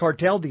of drug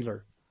cartel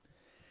dealer.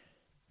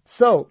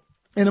 So,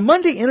 in a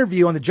Monday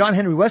interview on the John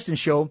Henry Weston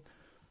Show,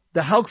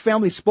 the Hug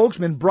family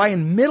spokesman,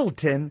 Brian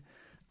Middleton,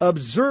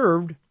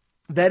 observed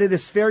that it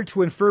is fair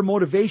to infer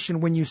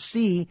motivation when you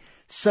see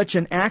such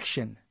an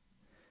action.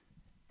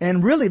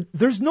 And really,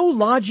 there's no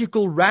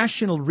logical,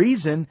 rational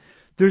reason.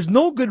 There's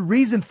no good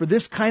reason for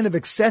this kind of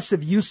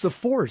excessive use of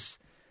force.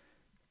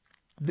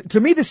 To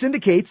me, this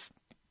indicates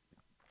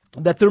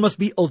that there must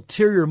be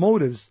ulterior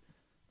motives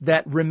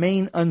that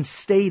remain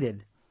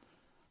unstated.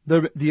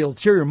 The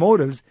ulterior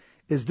motives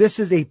is this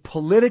is a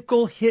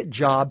political hit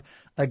job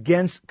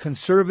against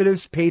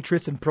conservatives,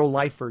 patriots, and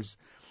pro-lifers.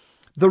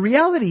 The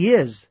reality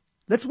is,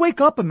 let's wake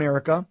up,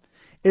 America,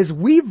 is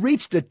we've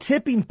reached a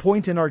tipping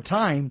point in our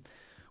time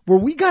where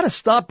we got to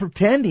stop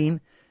pretending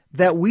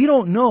that we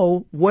don't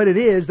know what it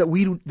is that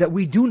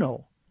we do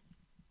know.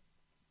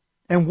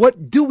 And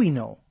what do we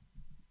know?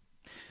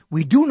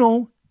 We do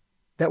know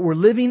that we're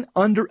living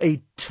under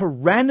a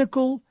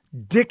tyrannical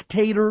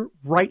dictator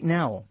right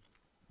now.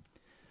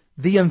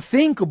 The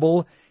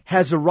unthinkable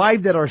has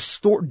arrived at our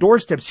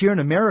doorsteps here in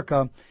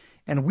America,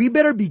 and we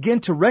better begin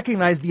to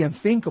recognize the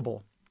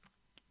unthinkable.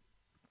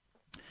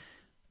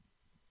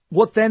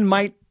 What then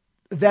might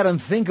that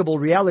unthinkable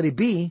reality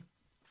be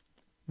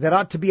that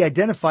ought to be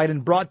identified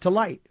and brought to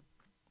light?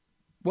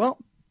 Well,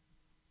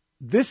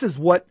 this is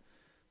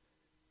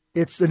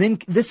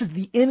this is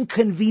the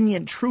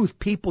inconvenient truth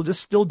people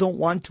just still don't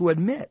want to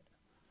admit.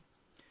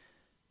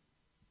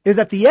 Is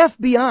that the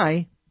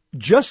FBI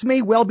just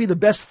may well be the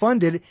best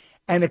funded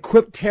and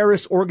equipped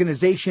terrorist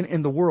organization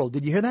in the world.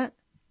 Did you hear that?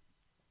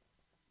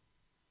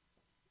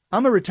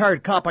 I'm a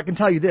retired cop. I can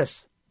tell you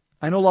this.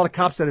 I know a lot of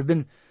cops that have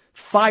been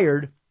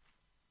fired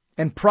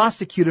and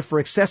prosecuted for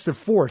excessive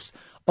force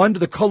under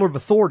the color of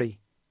authority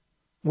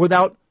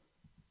without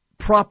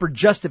proper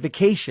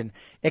justification.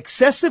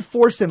 Excessive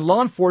force in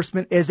law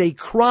enforcement is a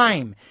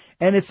crime,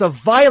 and it's a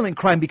violent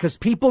crime because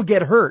people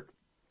get hurt.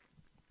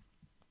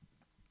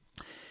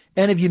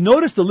 And if you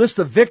notice the list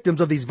of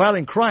victims of these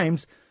violent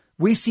crimes,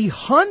 we see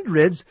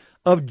hundreds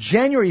of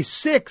January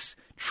 6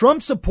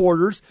 Trump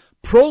supporters,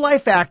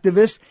 pro-life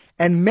activists,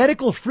 and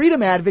medical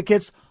freedom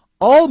advocates,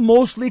 all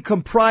mostly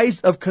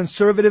comprised of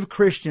conservative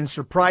Christians.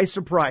 Surprise,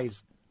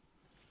 surprise.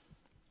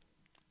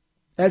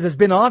 As has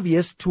been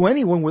obvious to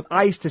anyone with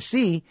eyes to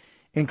see,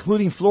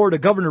 including Florida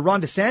Governor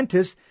Ron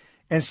DeSantis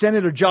and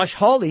Senator Josh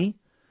Hawley,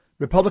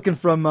 Republican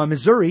from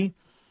Missouri,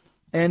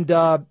 and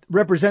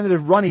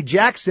Representative Ronnie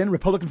Jackson,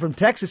 Republican from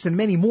Texas, and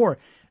many more.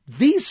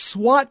 These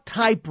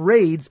SWAT-type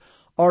raids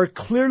are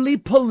clearly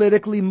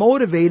politically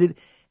motivated,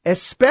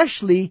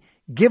 especially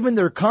given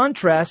their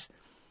contrast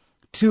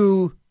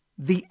to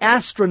the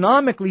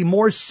astronomically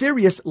more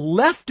serious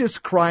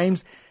leftist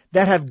crimes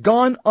that have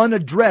gone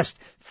unaddressed.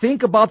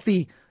 Think about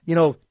the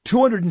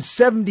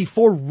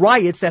 274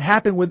 riots that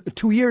happened with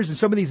 2 years in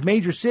some of these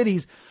major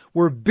cities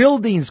where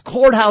buildings,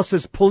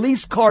 courthouses,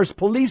 police cars,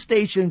 police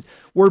stations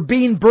were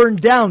being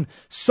burned down.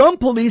 Some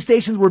police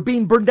stations were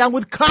being burned down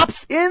with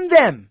cops in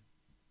them.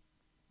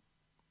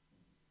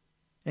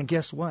 And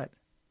guess what?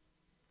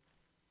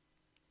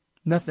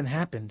 Nothing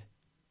happened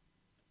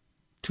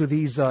to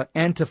these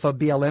Antifa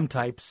BLM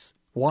types.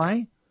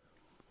 Why?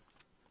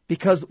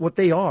 Because what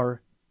they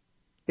are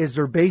is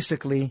they're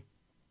basically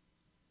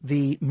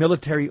the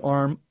military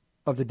arm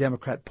of the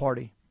Democrat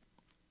Party.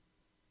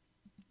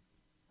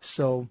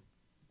 So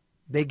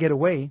they get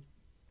away,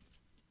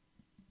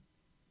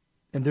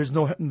 and there's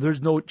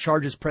no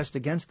charges pressed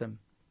against them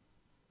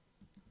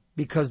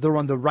because they're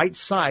on the right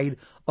side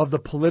of the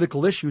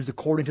political issues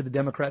according to the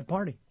Democrat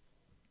Party.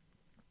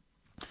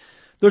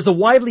 There's a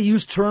widely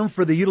used term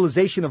for the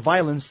utilization of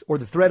violence or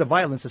the threat of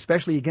violence,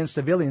 especially against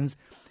civilians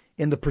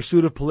in the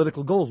pursuit of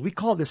political goals. We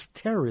call this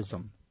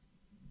terrorism.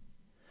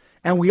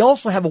 And we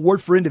also have a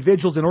word for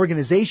individuals and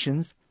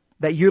organizations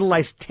that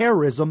utilize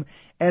terrorism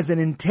as an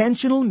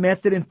intentional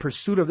method in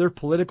pursuit of their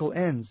political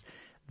ends.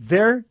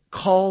 They're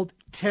called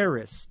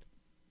terrorists.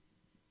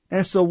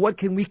 And so what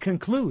can we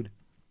conclude?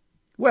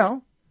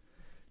 Well,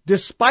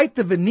 despite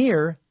the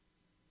veneer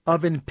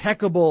of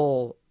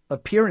impeccable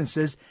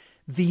appearances,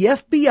 the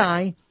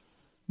FBI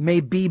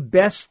may be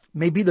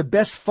the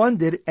best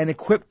funded and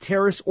equipped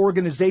terrorist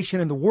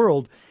organization in the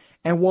world.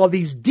 And while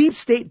these deep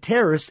state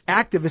terrorists,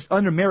 activists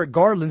under Merrick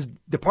Garland's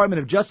Department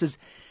of Justice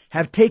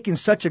have taken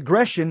such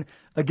aggression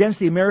against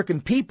the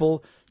American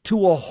people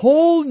to a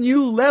whole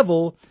new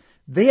level,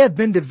 they have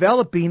been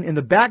developing in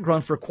the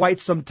background for quite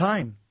some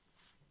time.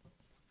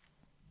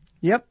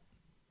 Yep.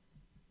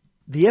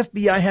 The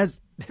FBI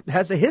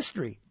has a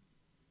history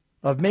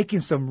of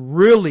making some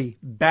really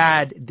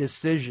bad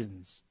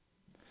decisions.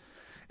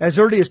 As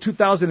early as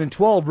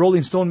 2012,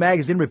 Rolling Stone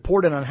magazine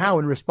reported on how,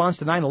 in response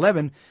to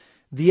 9/11,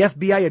 the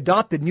FBI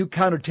adopted new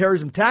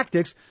counterterrorism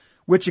tactics,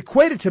 which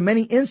equated to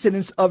many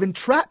incidents of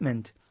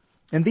entrapment.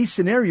 In these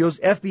scenarios,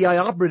 FBI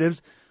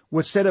operatives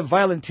would set up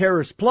violent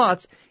terrorist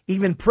plots,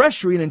 even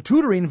pressuring and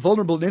tutoring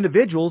vulnerable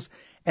individuals,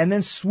 and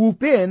then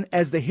swoop in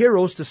as the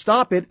heroes to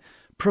stop it,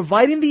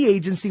 providing the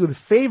agency with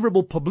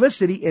favorable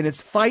publicity in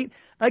its fight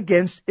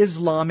against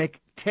Islamic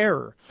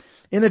terror.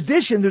 In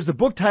addition, there's a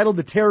book titled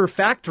The Terror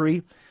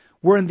Factory,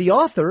 wherein the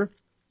author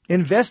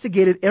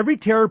investigated every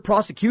terror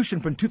prosecution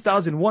from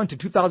 2001 to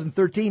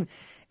 2013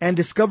 and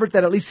discovered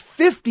that at least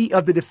 50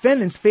 of the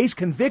defendants faced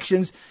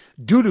convictions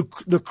due to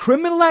the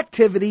criminal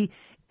activity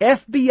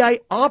FBI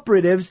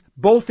operatives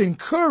both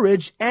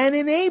encouraged and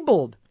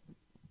enabled.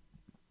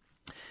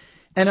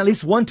 And at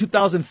least one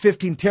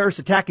 2015 terrorist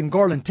attack in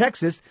Garland,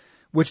 Texas,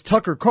 which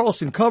Tucker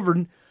Carlson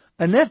covered,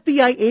 an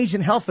FBI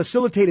agent helped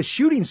facilitate a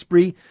shooting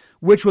spree,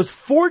 which was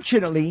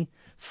fortunately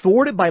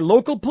thwarted by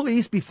local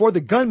police before the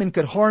gunman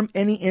could harm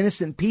any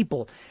innocent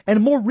people.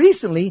 And more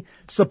recently,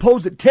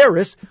 supposed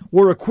terrorists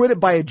were acquitted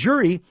by a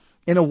jury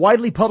in a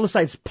widely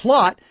publicized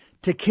plot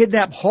to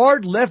kidnap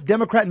hard left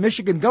Democrat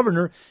Michigan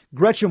Governor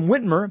Gretchen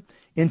Whitmer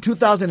in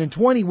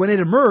 2020, when it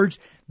emerged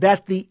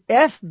that the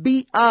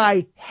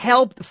FBI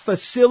helped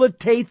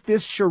facilitate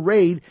this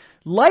charade,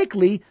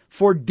 likely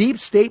for deep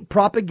state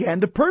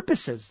propaganda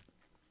purposes.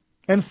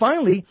 And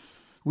finally,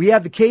 we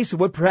have the case of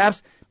what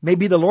perhaps may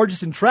be the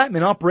largest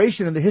entrapment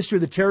operation in the history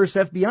of the terrorist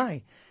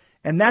FBI.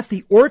 And that's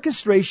the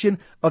orchestration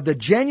of the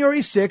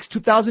January 6,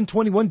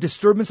 2021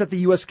 disturbance at the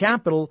U.S.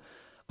 Capitol,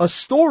 a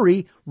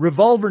story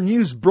Revolver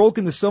News broke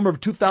in the summer of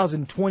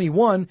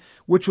 2021,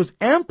 which was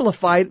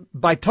amplified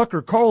by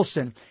Tucker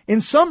Carlson.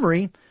 In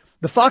summary,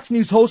 the Fox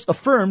News host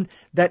affirmed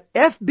that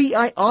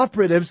FBI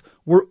operatives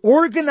were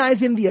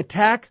organizing the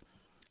attack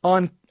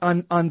on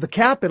the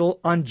Capitol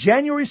on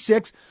January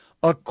 6,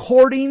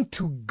 according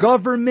to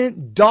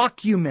government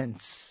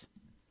documents.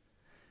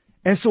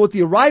 And so with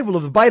the arrival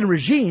of the Biden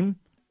regime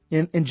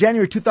in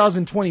January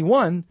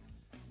 2021,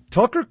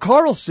 Tucker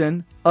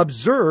Carlson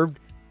observed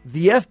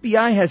the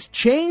FBI has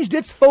changed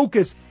its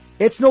focus.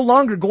 It's no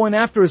longer going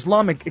after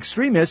Islamic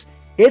extremists.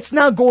 It's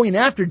now going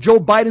after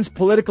Joe Biden's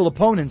political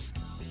opponents.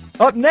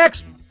 Up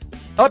next,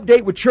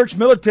 update with Church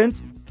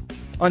Militant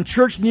on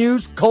church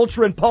news,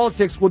 culture, and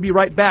politics. We'll be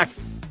right back.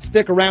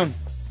 Stick around.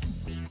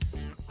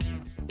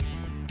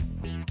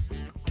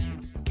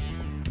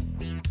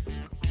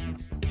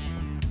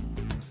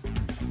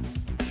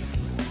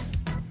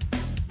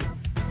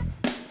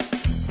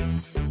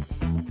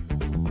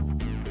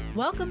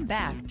 Welcome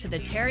back to the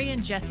Terry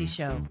and Jesse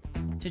Show.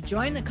 To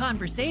join the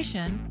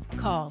conversation,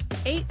 call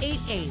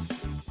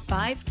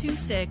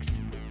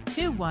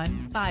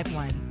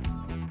 888-526-2151.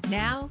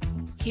 Now,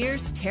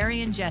 here's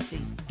Terry and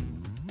Jesse.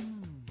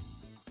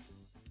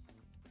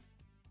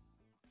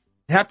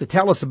 Have to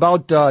tell us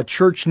about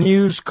church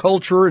news,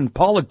 culture, and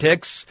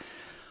politics.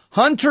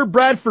 Hunter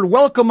Bradford,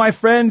 welcome, my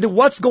friend.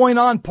 What's going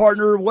on,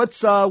 partner? What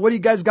do you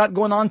guys got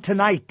going on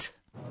tonight?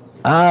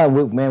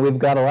 Man, we've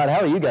got a lot. How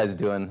are you guys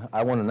doing?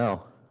 I want to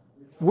know.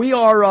 We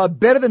are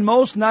better than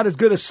most, not as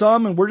good as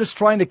some, and we're just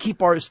trying to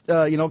keep our,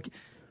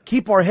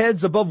 keep our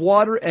heads above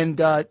water and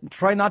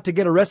try not to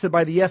get arrested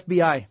by the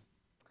FBI.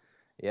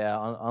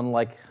 Yeah,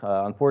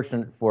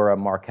 unfortunate for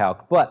Mark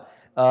Houck. But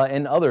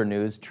in other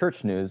news,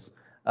 church news,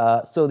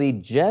 so the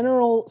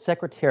General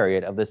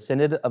Secretariat of the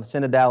Synod of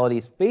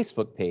Synodality's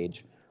Facebook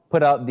page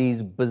put out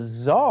these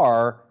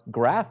bizarre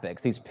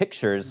graphics, these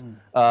pictures.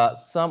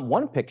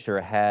 One picture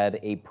had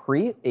a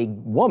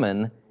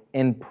woman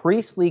in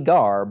priestly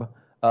garb.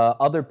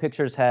 Other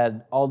pictures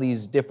had all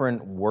these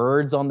different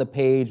words on the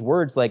page,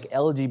 words like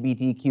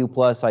LGBTQ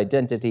plus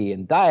identity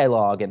and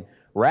dialogue and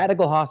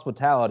radical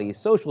hospitality,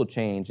 social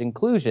change,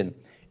 inclusion.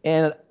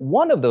 And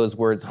one of those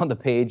words on the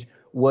page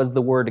was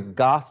the word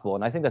gospel.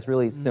 And I think that's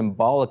really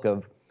symbolic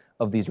of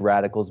these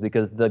radicals,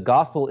 because the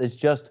gospel is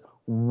just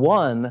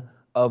one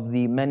of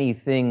the many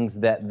things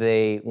that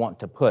they want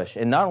to push.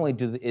 And not only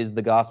is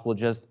the gospel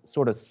just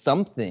sort of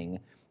something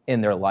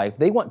in their life,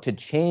 they want to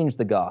change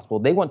the gospel.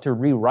 They want to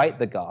rewrite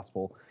the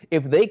gospel.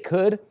 If they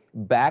could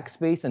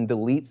backspace and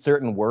delete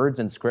certain words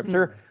in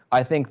Scripture,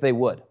 I think they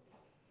would.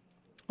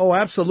 Oh,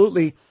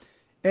 absolutely.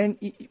 And,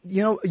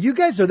 you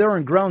guys are there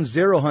on ground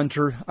zero,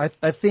 Hunter. I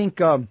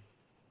think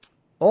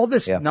all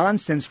this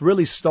nonsense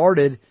really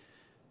started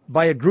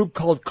by a group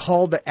called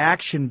Call to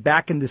Action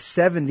back in the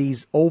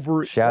 70s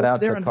over... Shout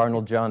out to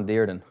Cardinal John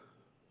Dearden.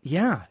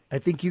 Yeah, I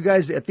think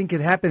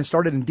it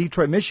started in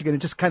Detroit, Michigan. It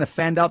just kind of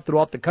fanned out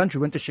throughout the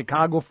country, went to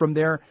Chicago from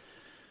there.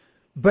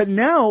 But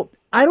now,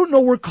 I don't know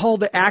where Call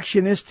to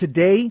Action is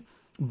today,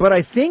 but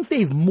I think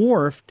they've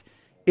morphed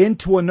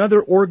into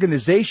another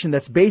organization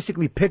that's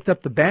basically picked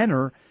up the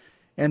banner,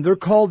 and they're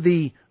called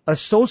the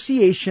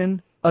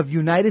Association of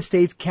United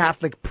States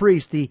Catholic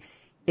Priests, the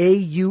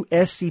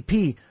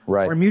AUSCP.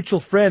 Right. Our mutual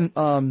friend,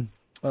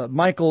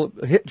 Michael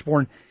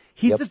Hitchborn,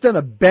 he's just done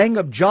a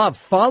bang-up job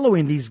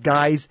following these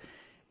guys.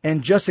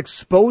 and just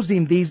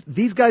exposing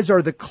these guys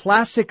are the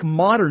classic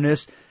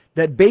modernists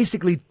that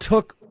basically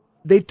took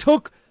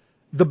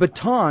the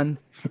baton.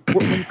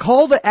 When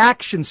call to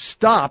action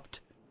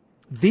stopped,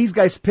 these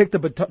guys picked the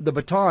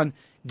baton,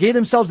 gave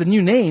themselves a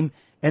new name,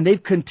 and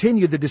they've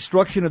continued the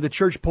destruction of the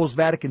church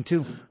post-Vatican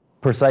II.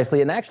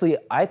 Precisely. And actually,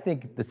 I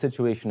think the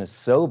situation is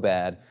so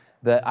bad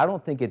that I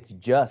don't think it's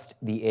just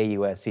the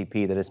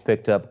AUSCP that has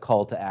picked up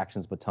call to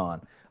action's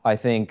baton. I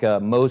think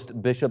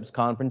most bishops'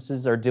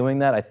 conferences are doing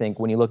that. I think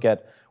when you look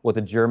at what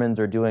the Germans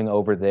are doing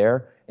over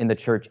there in the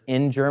church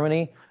in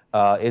Germany,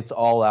 it's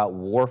all out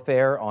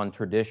warfare on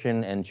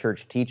tradition and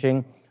church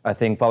teaching. I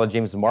think Father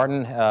James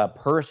Martin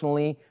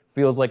personally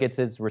feels like it's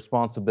his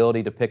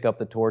responsibility to pick up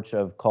the torch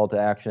of call to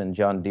action, and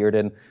John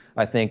Dearden.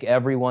 I think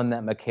everyone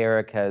that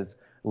McCarrick has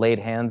laid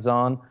hands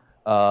on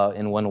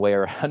in one way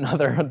or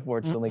another,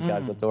 unfortunately.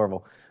 God, that's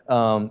horrible.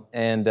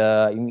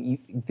 You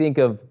think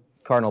of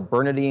Cardinal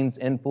Bernardine's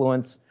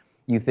influence.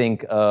 You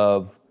think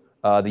of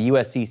the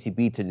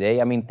USCCB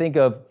today. I mean, think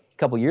of a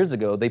couple years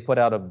ago, they put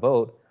out a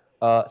vote.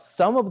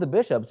 Some of the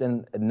bishops,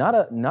 and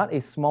not a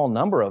small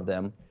number of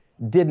them,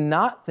 did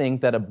not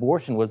think that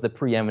abortion was the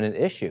preeminent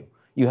issue.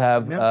 You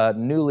have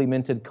newly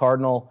minted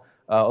cardinal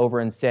over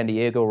in San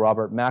Diego,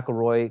 Robert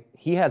McElroy.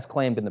 He has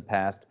claimed in the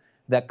past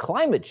that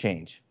climate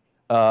change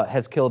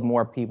has killed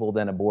more people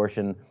than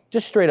abortion.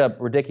 Just straight up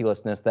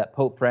ridiculousness that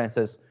Pope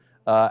Francis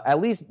at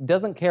least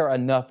doesn't care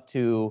enough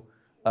to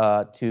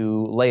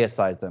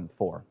laicize them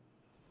for.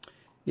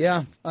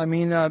 Yeah, I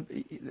mean,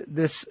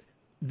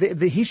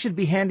 he should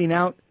be handing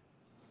out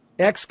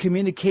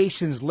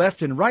excommunications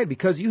left and right,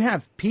 because you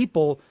have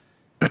people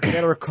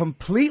that are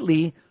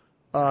completely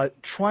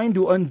trying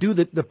to undo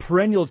the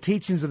perennial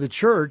teachings of the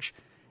church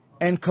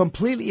and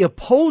completely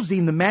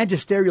opposing the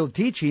magisterial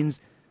teachings,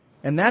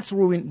 and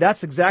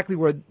that's exactly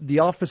where the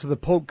office of the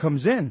Pope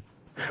comes in.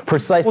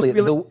 Precisely.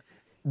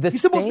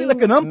 He's supposed to be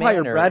like an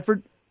umpire,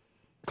 Bradford.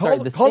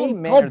 Call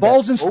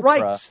balls and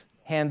strikes.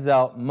 Hands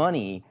out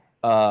money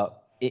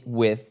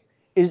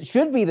it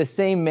should be the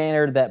same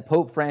manner that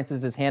Pope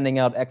Francis is handing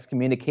out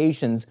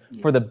excommunications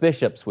for the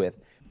bishops with.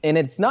 And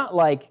it's not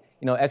like,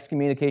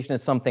 excommunication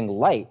is something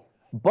light,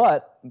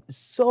 but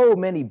so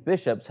many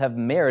bishops have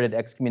merited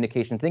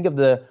excommunication. Think of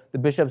the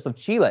bishops of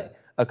Chile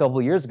a couple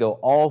of years ago.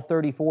 All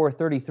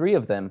 33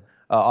 of them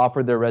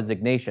offered their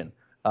resignation.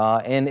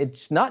 And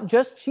it's not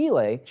just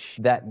Chile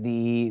that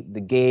the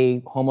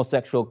gay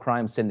homosexual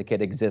crime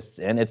syndicate exists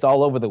in. It's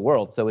all over the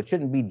world. So it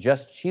shouldn't be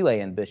just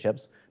Chilean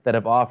bishops that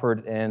have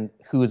offered and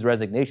whose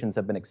resignations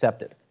have been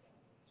accepted.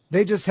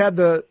 They just had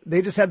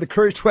the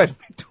courage to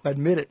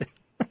admit it.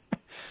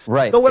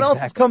 Right. So what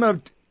else is coming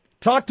up?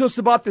 Talk to us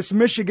about this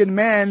Michigan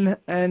man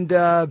and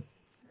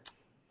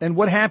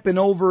what happened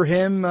over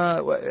him.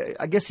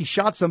 I guess he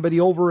shot somebody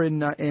over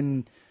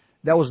in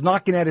that was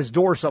knocking at his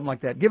door or something like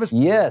that. Give us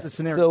the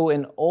scenario. So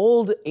an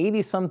old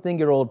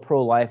 80-something-year-old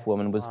pro-life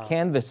woman was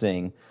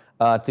canvassing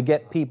to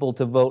get people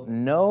to vote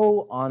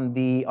no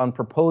on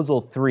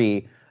Proposal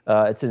 3.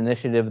 It's an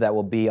initiative that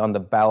will be on the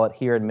ballot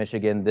here in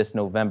Michigan this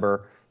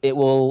November. It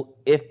will,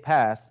 if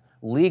passed,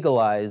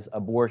 legalize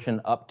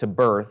abortion up to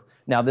birth.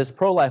 Now, this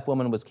pro-life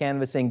woman was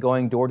canvassing,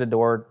 going door to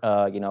door,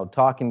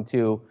 talking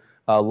to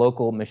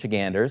local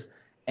Michiganders,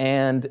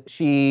 and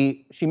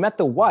she met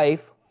the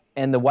wife,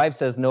 and the wife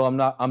says, "No,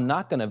 I'm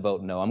not going to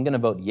vote no. I'm going to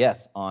vote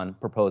yes on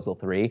Proposal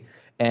 3."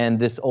 And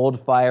this old,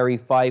 fiery,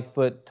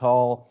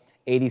 5-foot-tall,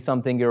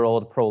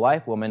 80-something-year-old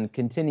pro-life woman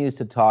continues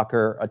to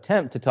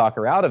attempt to talk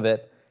her out of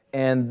it.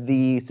 And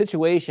the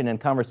situation and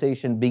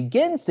conversation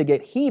begins to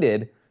get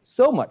heated,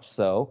 so much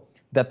so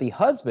that the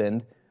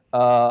husband,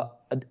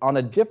 on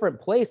a different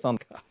place on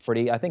the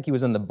property, I think he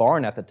was in the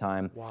barn at the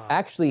time,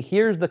 actually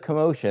hears the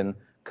commotion,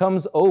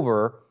 comes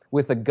over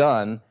with a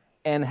gun,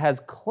 and has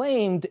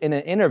claimed in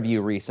an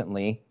interview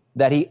recently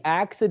that he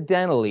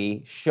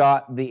accidentally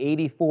shot the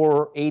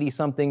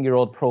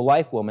 80-something-year-old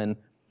pro-life woman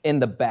in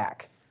the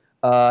back.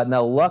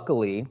 Now,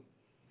 luckily,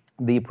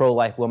 the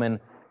pro-life woman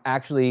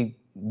actually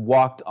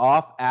walked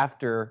off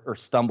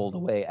stumbled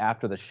away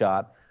after the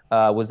shot,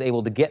 was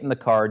able to get in the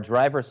car,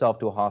 drive herself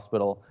to a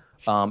hospital,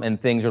 and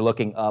things are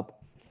looking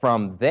up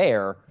from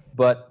there.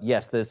 But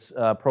yes, this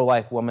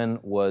pro-life woman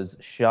was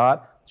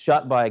shot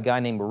by a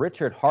guy named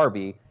Richard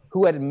Harvey,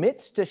 who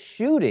admits to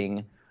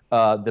shooting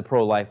the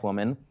pro-life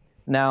woman.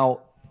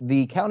 Now,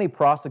 the county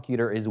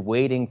prosecutor is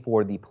waiting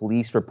for the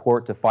police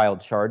report to file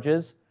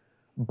charges,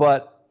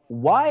 but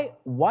why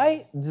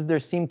does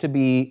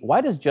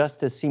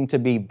justice seem to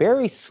be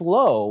very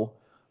slow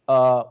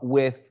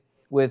with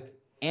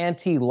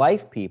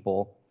anti-life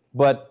people?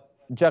 But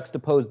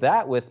juxtapose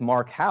that with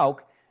Mark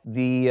Houck,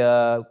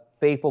 the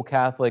faithful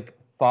Catholic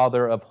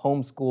father of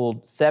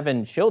homeschooled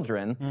 7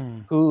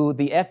 children,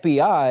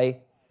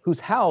 whose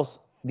house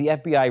the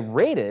FBI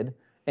raided,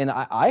 and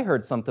I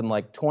heard something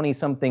like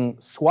 20-something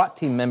SWAT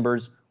team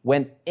members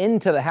went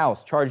into the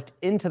house, charged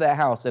into the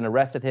house, and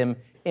arrested him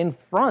in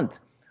front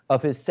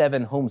of his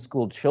 7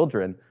 homeschooled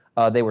children.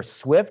 They were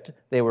swift,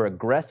 they were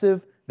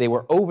aggressive, they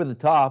were over the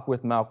top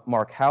with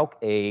Mark Houck,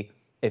 a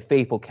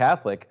faithful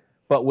Catholic,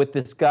 but with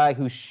this guy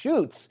who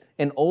shoots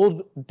an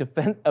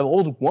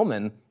old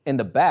woman in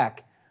the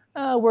back.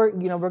 We're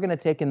going to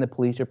take in the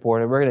police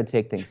report and we're going to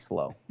take things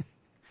slow.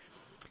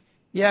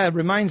 Yeah, it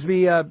reminds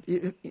me,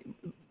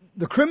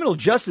 the criminal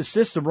justice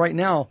system right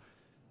now,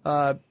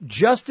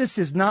 justice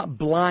is not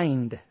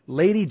blind.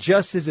 Lady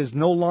Justice is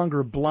no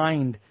longer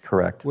blind.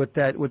 Correct. With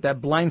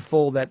that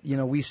blindfold that,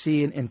 we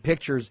see in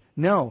pictures.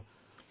 No.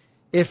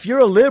 If you're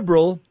a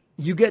liberal,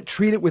 you get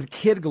treated with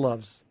kid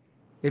gloves.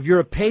 If you're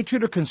a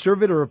patriot or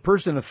conservative or a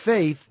person of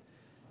faith,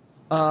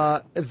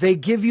 they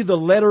give you the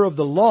letter of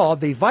the law.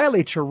 They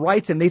violate your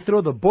rights and they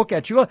throw the book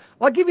at you.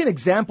 I'll give you an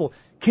example.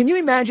 Can you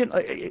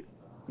imagine,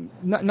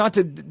 not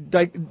to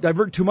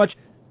divert too much,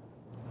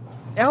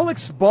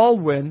 Alex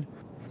Baldwin,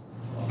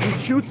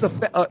 who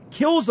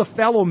kills a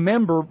fellow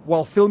member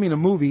while filming a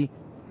movie.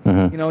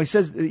 Mm-hmm. He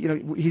says,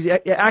 he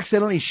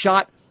accidentally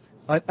shot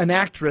an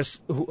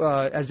actress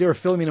as they were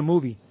filming a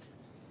movie.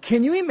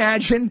 Can you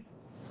imagine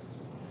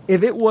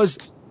if it was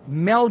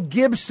Mel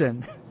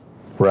Gibson,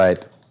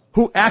 right,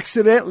 who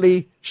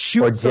accidentally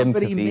shoots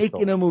somebody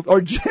making a movie,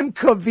 or Jim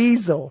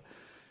Caviezel?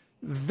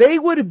 They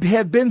would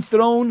have been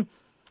thrown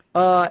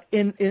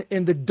in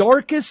the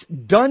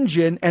darkest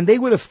dungeon, and they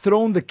would have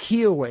thrown the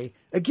key away.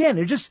 Again,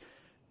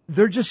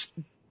 they're just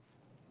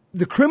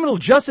the criminal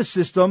justice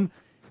system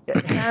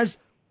has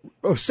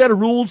a set of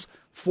rules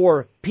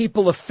for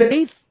people of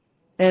faith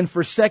and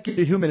for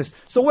secular humanists.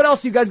 So what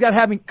else you guys got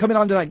coming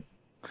on tonight,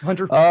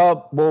 Hunter?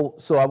 Well,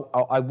 so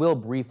I will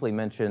briefly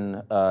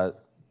mention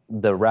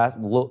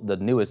the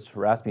newest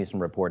Rasmussen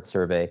Report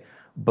survey,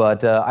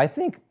 but I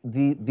think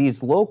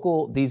these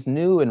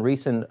new and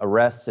recent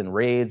arrests and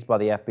raids by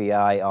the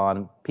FBI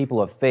on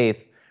people of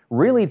faith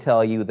really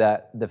tell you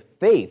that the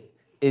faith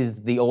is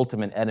the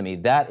ultimate enemy.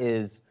 That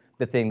is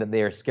the thing that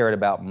they are scared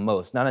about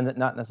most.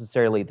 Not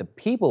necessarily the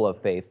people of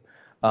faith,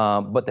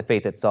 but the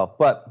faith itself.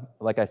 But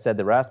like I said,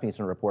 the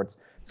Rasmussen reports.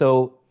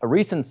 So a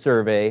recent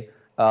survey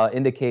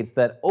indicates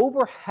that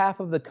over half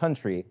of the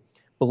country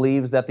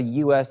believes that the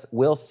U.S.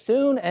 will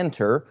soon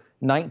enter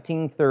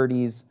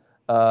 1930s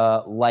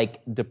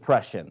like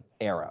Depression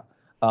era.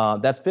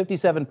 That's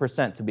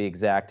 57% to be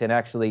exact, and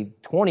actually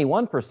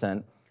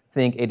 21%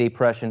 think a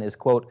depression is,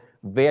 quote,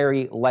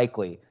 very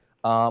likely.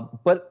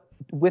 But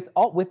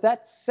with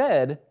that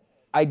said,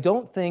 I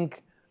don't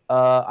think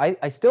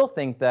I still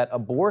think that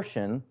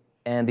abortion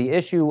and the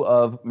issue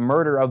of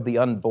murder of the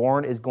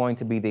unborn is going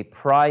to be the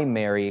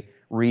primary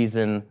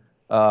reason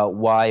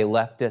why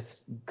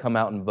leftists come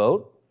out and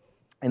vote.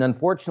 And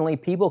unfortunately,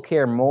 people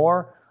care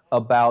more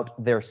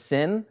about their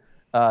sin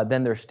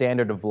than their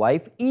standard of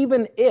life,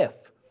 even if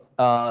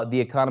the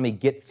economy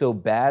gets so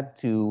bad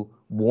to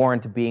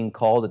warrant being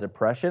called a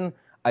depression.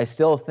 I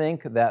still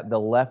think that the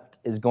left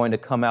is going to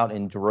come out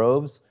in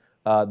droves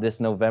this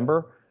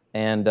November,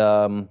 and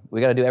we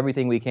got to do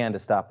everything we can to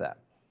stop that.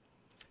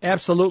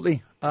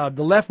 Absolutely.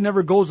 The left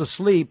never goes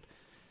asleep,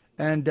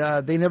 and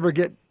they never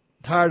get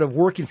tired of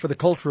working for the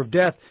culture of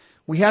death.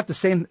 We have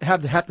to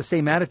have the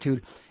same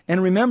attitude.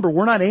 And remember,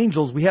 we're not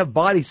angels. We have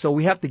bodies, so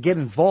we have to get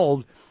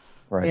involved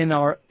in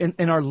our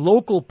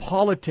local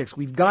politics.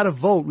 We've got to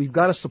vote. We've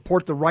got to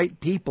support the right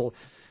people.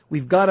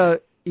 We've got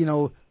to,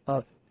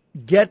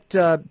 get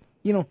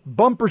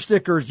bumper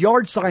stickers,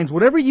 yard signs,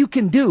 whatever you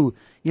can do.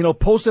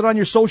 Post it on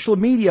your social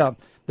media.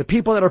 The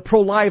people that are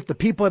pro-life, the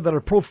people that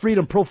are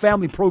pro-freedom,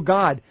 pro-family,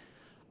 pro-God.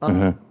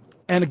 And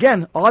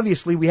again,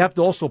 obviously, we have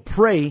to also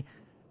pray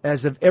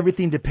as if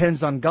everything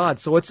depends on God.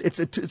 So it's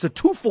a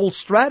twofold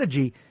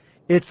strategy.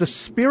 It's the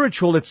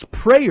spiritual, it's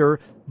prayer,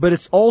 but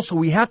it's also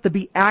we have to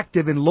be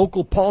active in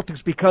local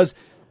politics, because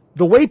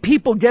the way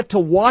people get to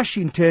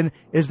Washington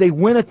is they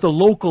win at the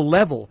local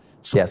level.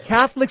 So yes.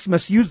 Catholics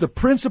must use the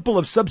principle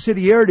of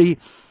subsidiarity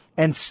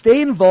and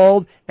stay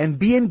involved and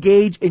be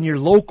engaged in your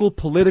local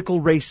political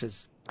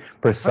races.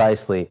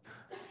 Precisely.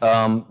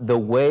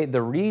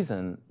 The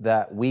reason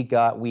that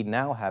we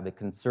now have a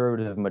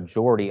conservative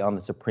majority on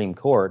the Supreme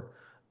Court,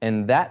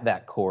 and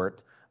that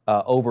court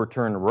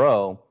overturned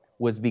Roe,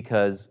 was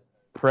because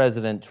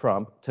President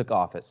Trump took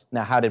office.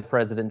 Now, how did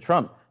President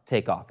Trump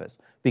take office?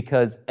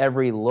 Because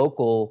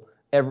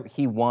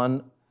he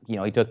won,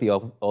 he took the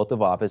oath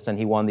of office and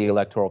he won the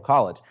Electoral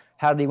College.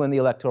 How did he win the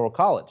Electoral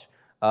College?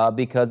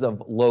 Because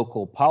of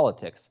local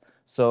politics.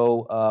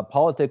 So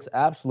politics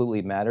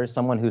absolutely matters.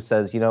 Someone who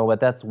says,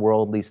 that's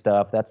worldly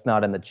stuff. That's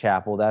not in the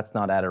chapel. That's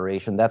not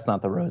adoration. That's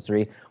not the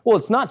rosary. Well,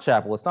 it's not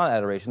chapel. It's not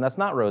adoration. That's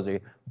not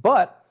rosary.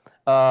 But,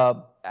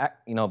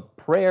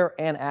 prayer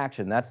and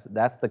action,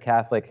 that's the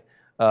Catholic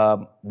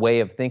way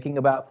of thinking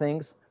about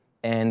things.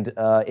 And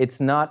it's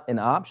not an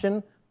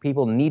option.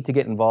 People need to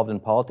get involved in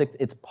politics.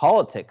 It's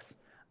politics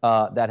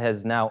that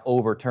has now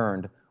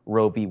overturned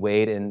Roe v.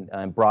 Wade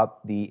and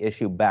brought the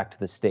issue back to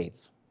the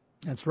states.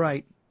 That's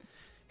right.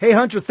 Hey,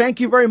 Hunter,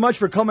 thank you very much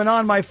for coming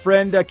on, my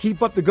friend.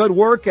 Keep up the good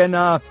work,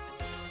 and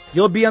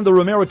you'll be on the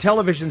Romero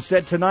television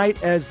set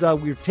tonight as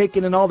we're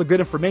taking in all the good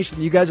information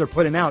that you guys are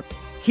putting out.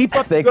 Keep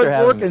up the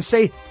good work and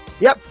say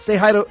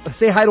hi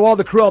to all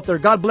the crew out there.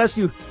 God bless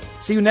you.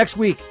 See you next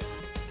week.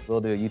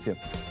 Will do. You too.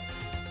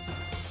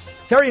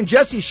 Terry and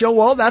Jesse show.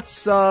 Well,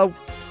 that's a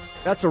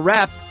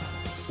wrap.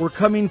 we're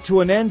coming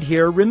to an end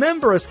here.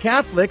 Remember, as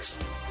Catholics,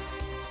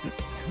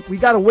 we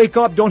got to wake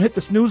up. Don't hit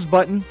the snooze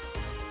button.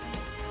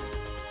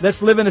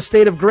 Let's live in a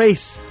state of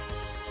grace.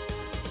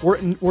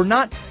 We're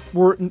not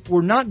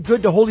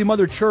good to Holy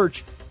Mother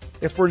Church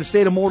if we're in a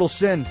state of mortal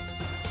sin.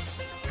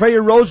 Pray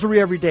your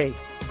rosary every day.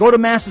 Go to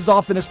Mass as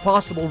often as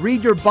possible.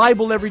 Read your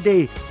Bible every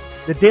day.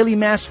 The daily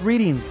Mass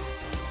readings.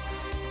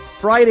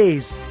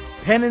 Fridays,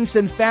 penance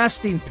and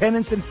fasting.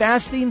 Penance and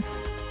fasting.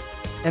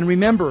 And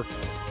remember,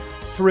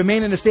 to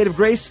remain in a state of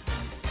grace,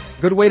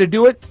 good way to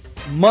do it,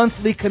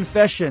 monthly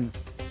confession.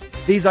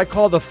 These I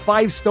call the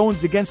 5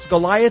 stones against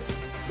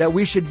Goliath that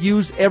we should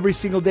use every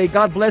single day.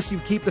 God bless you.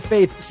 Keep the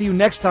faith. See you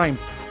next time.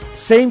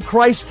 Same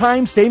Christ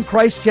time, same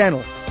Christ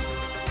channel.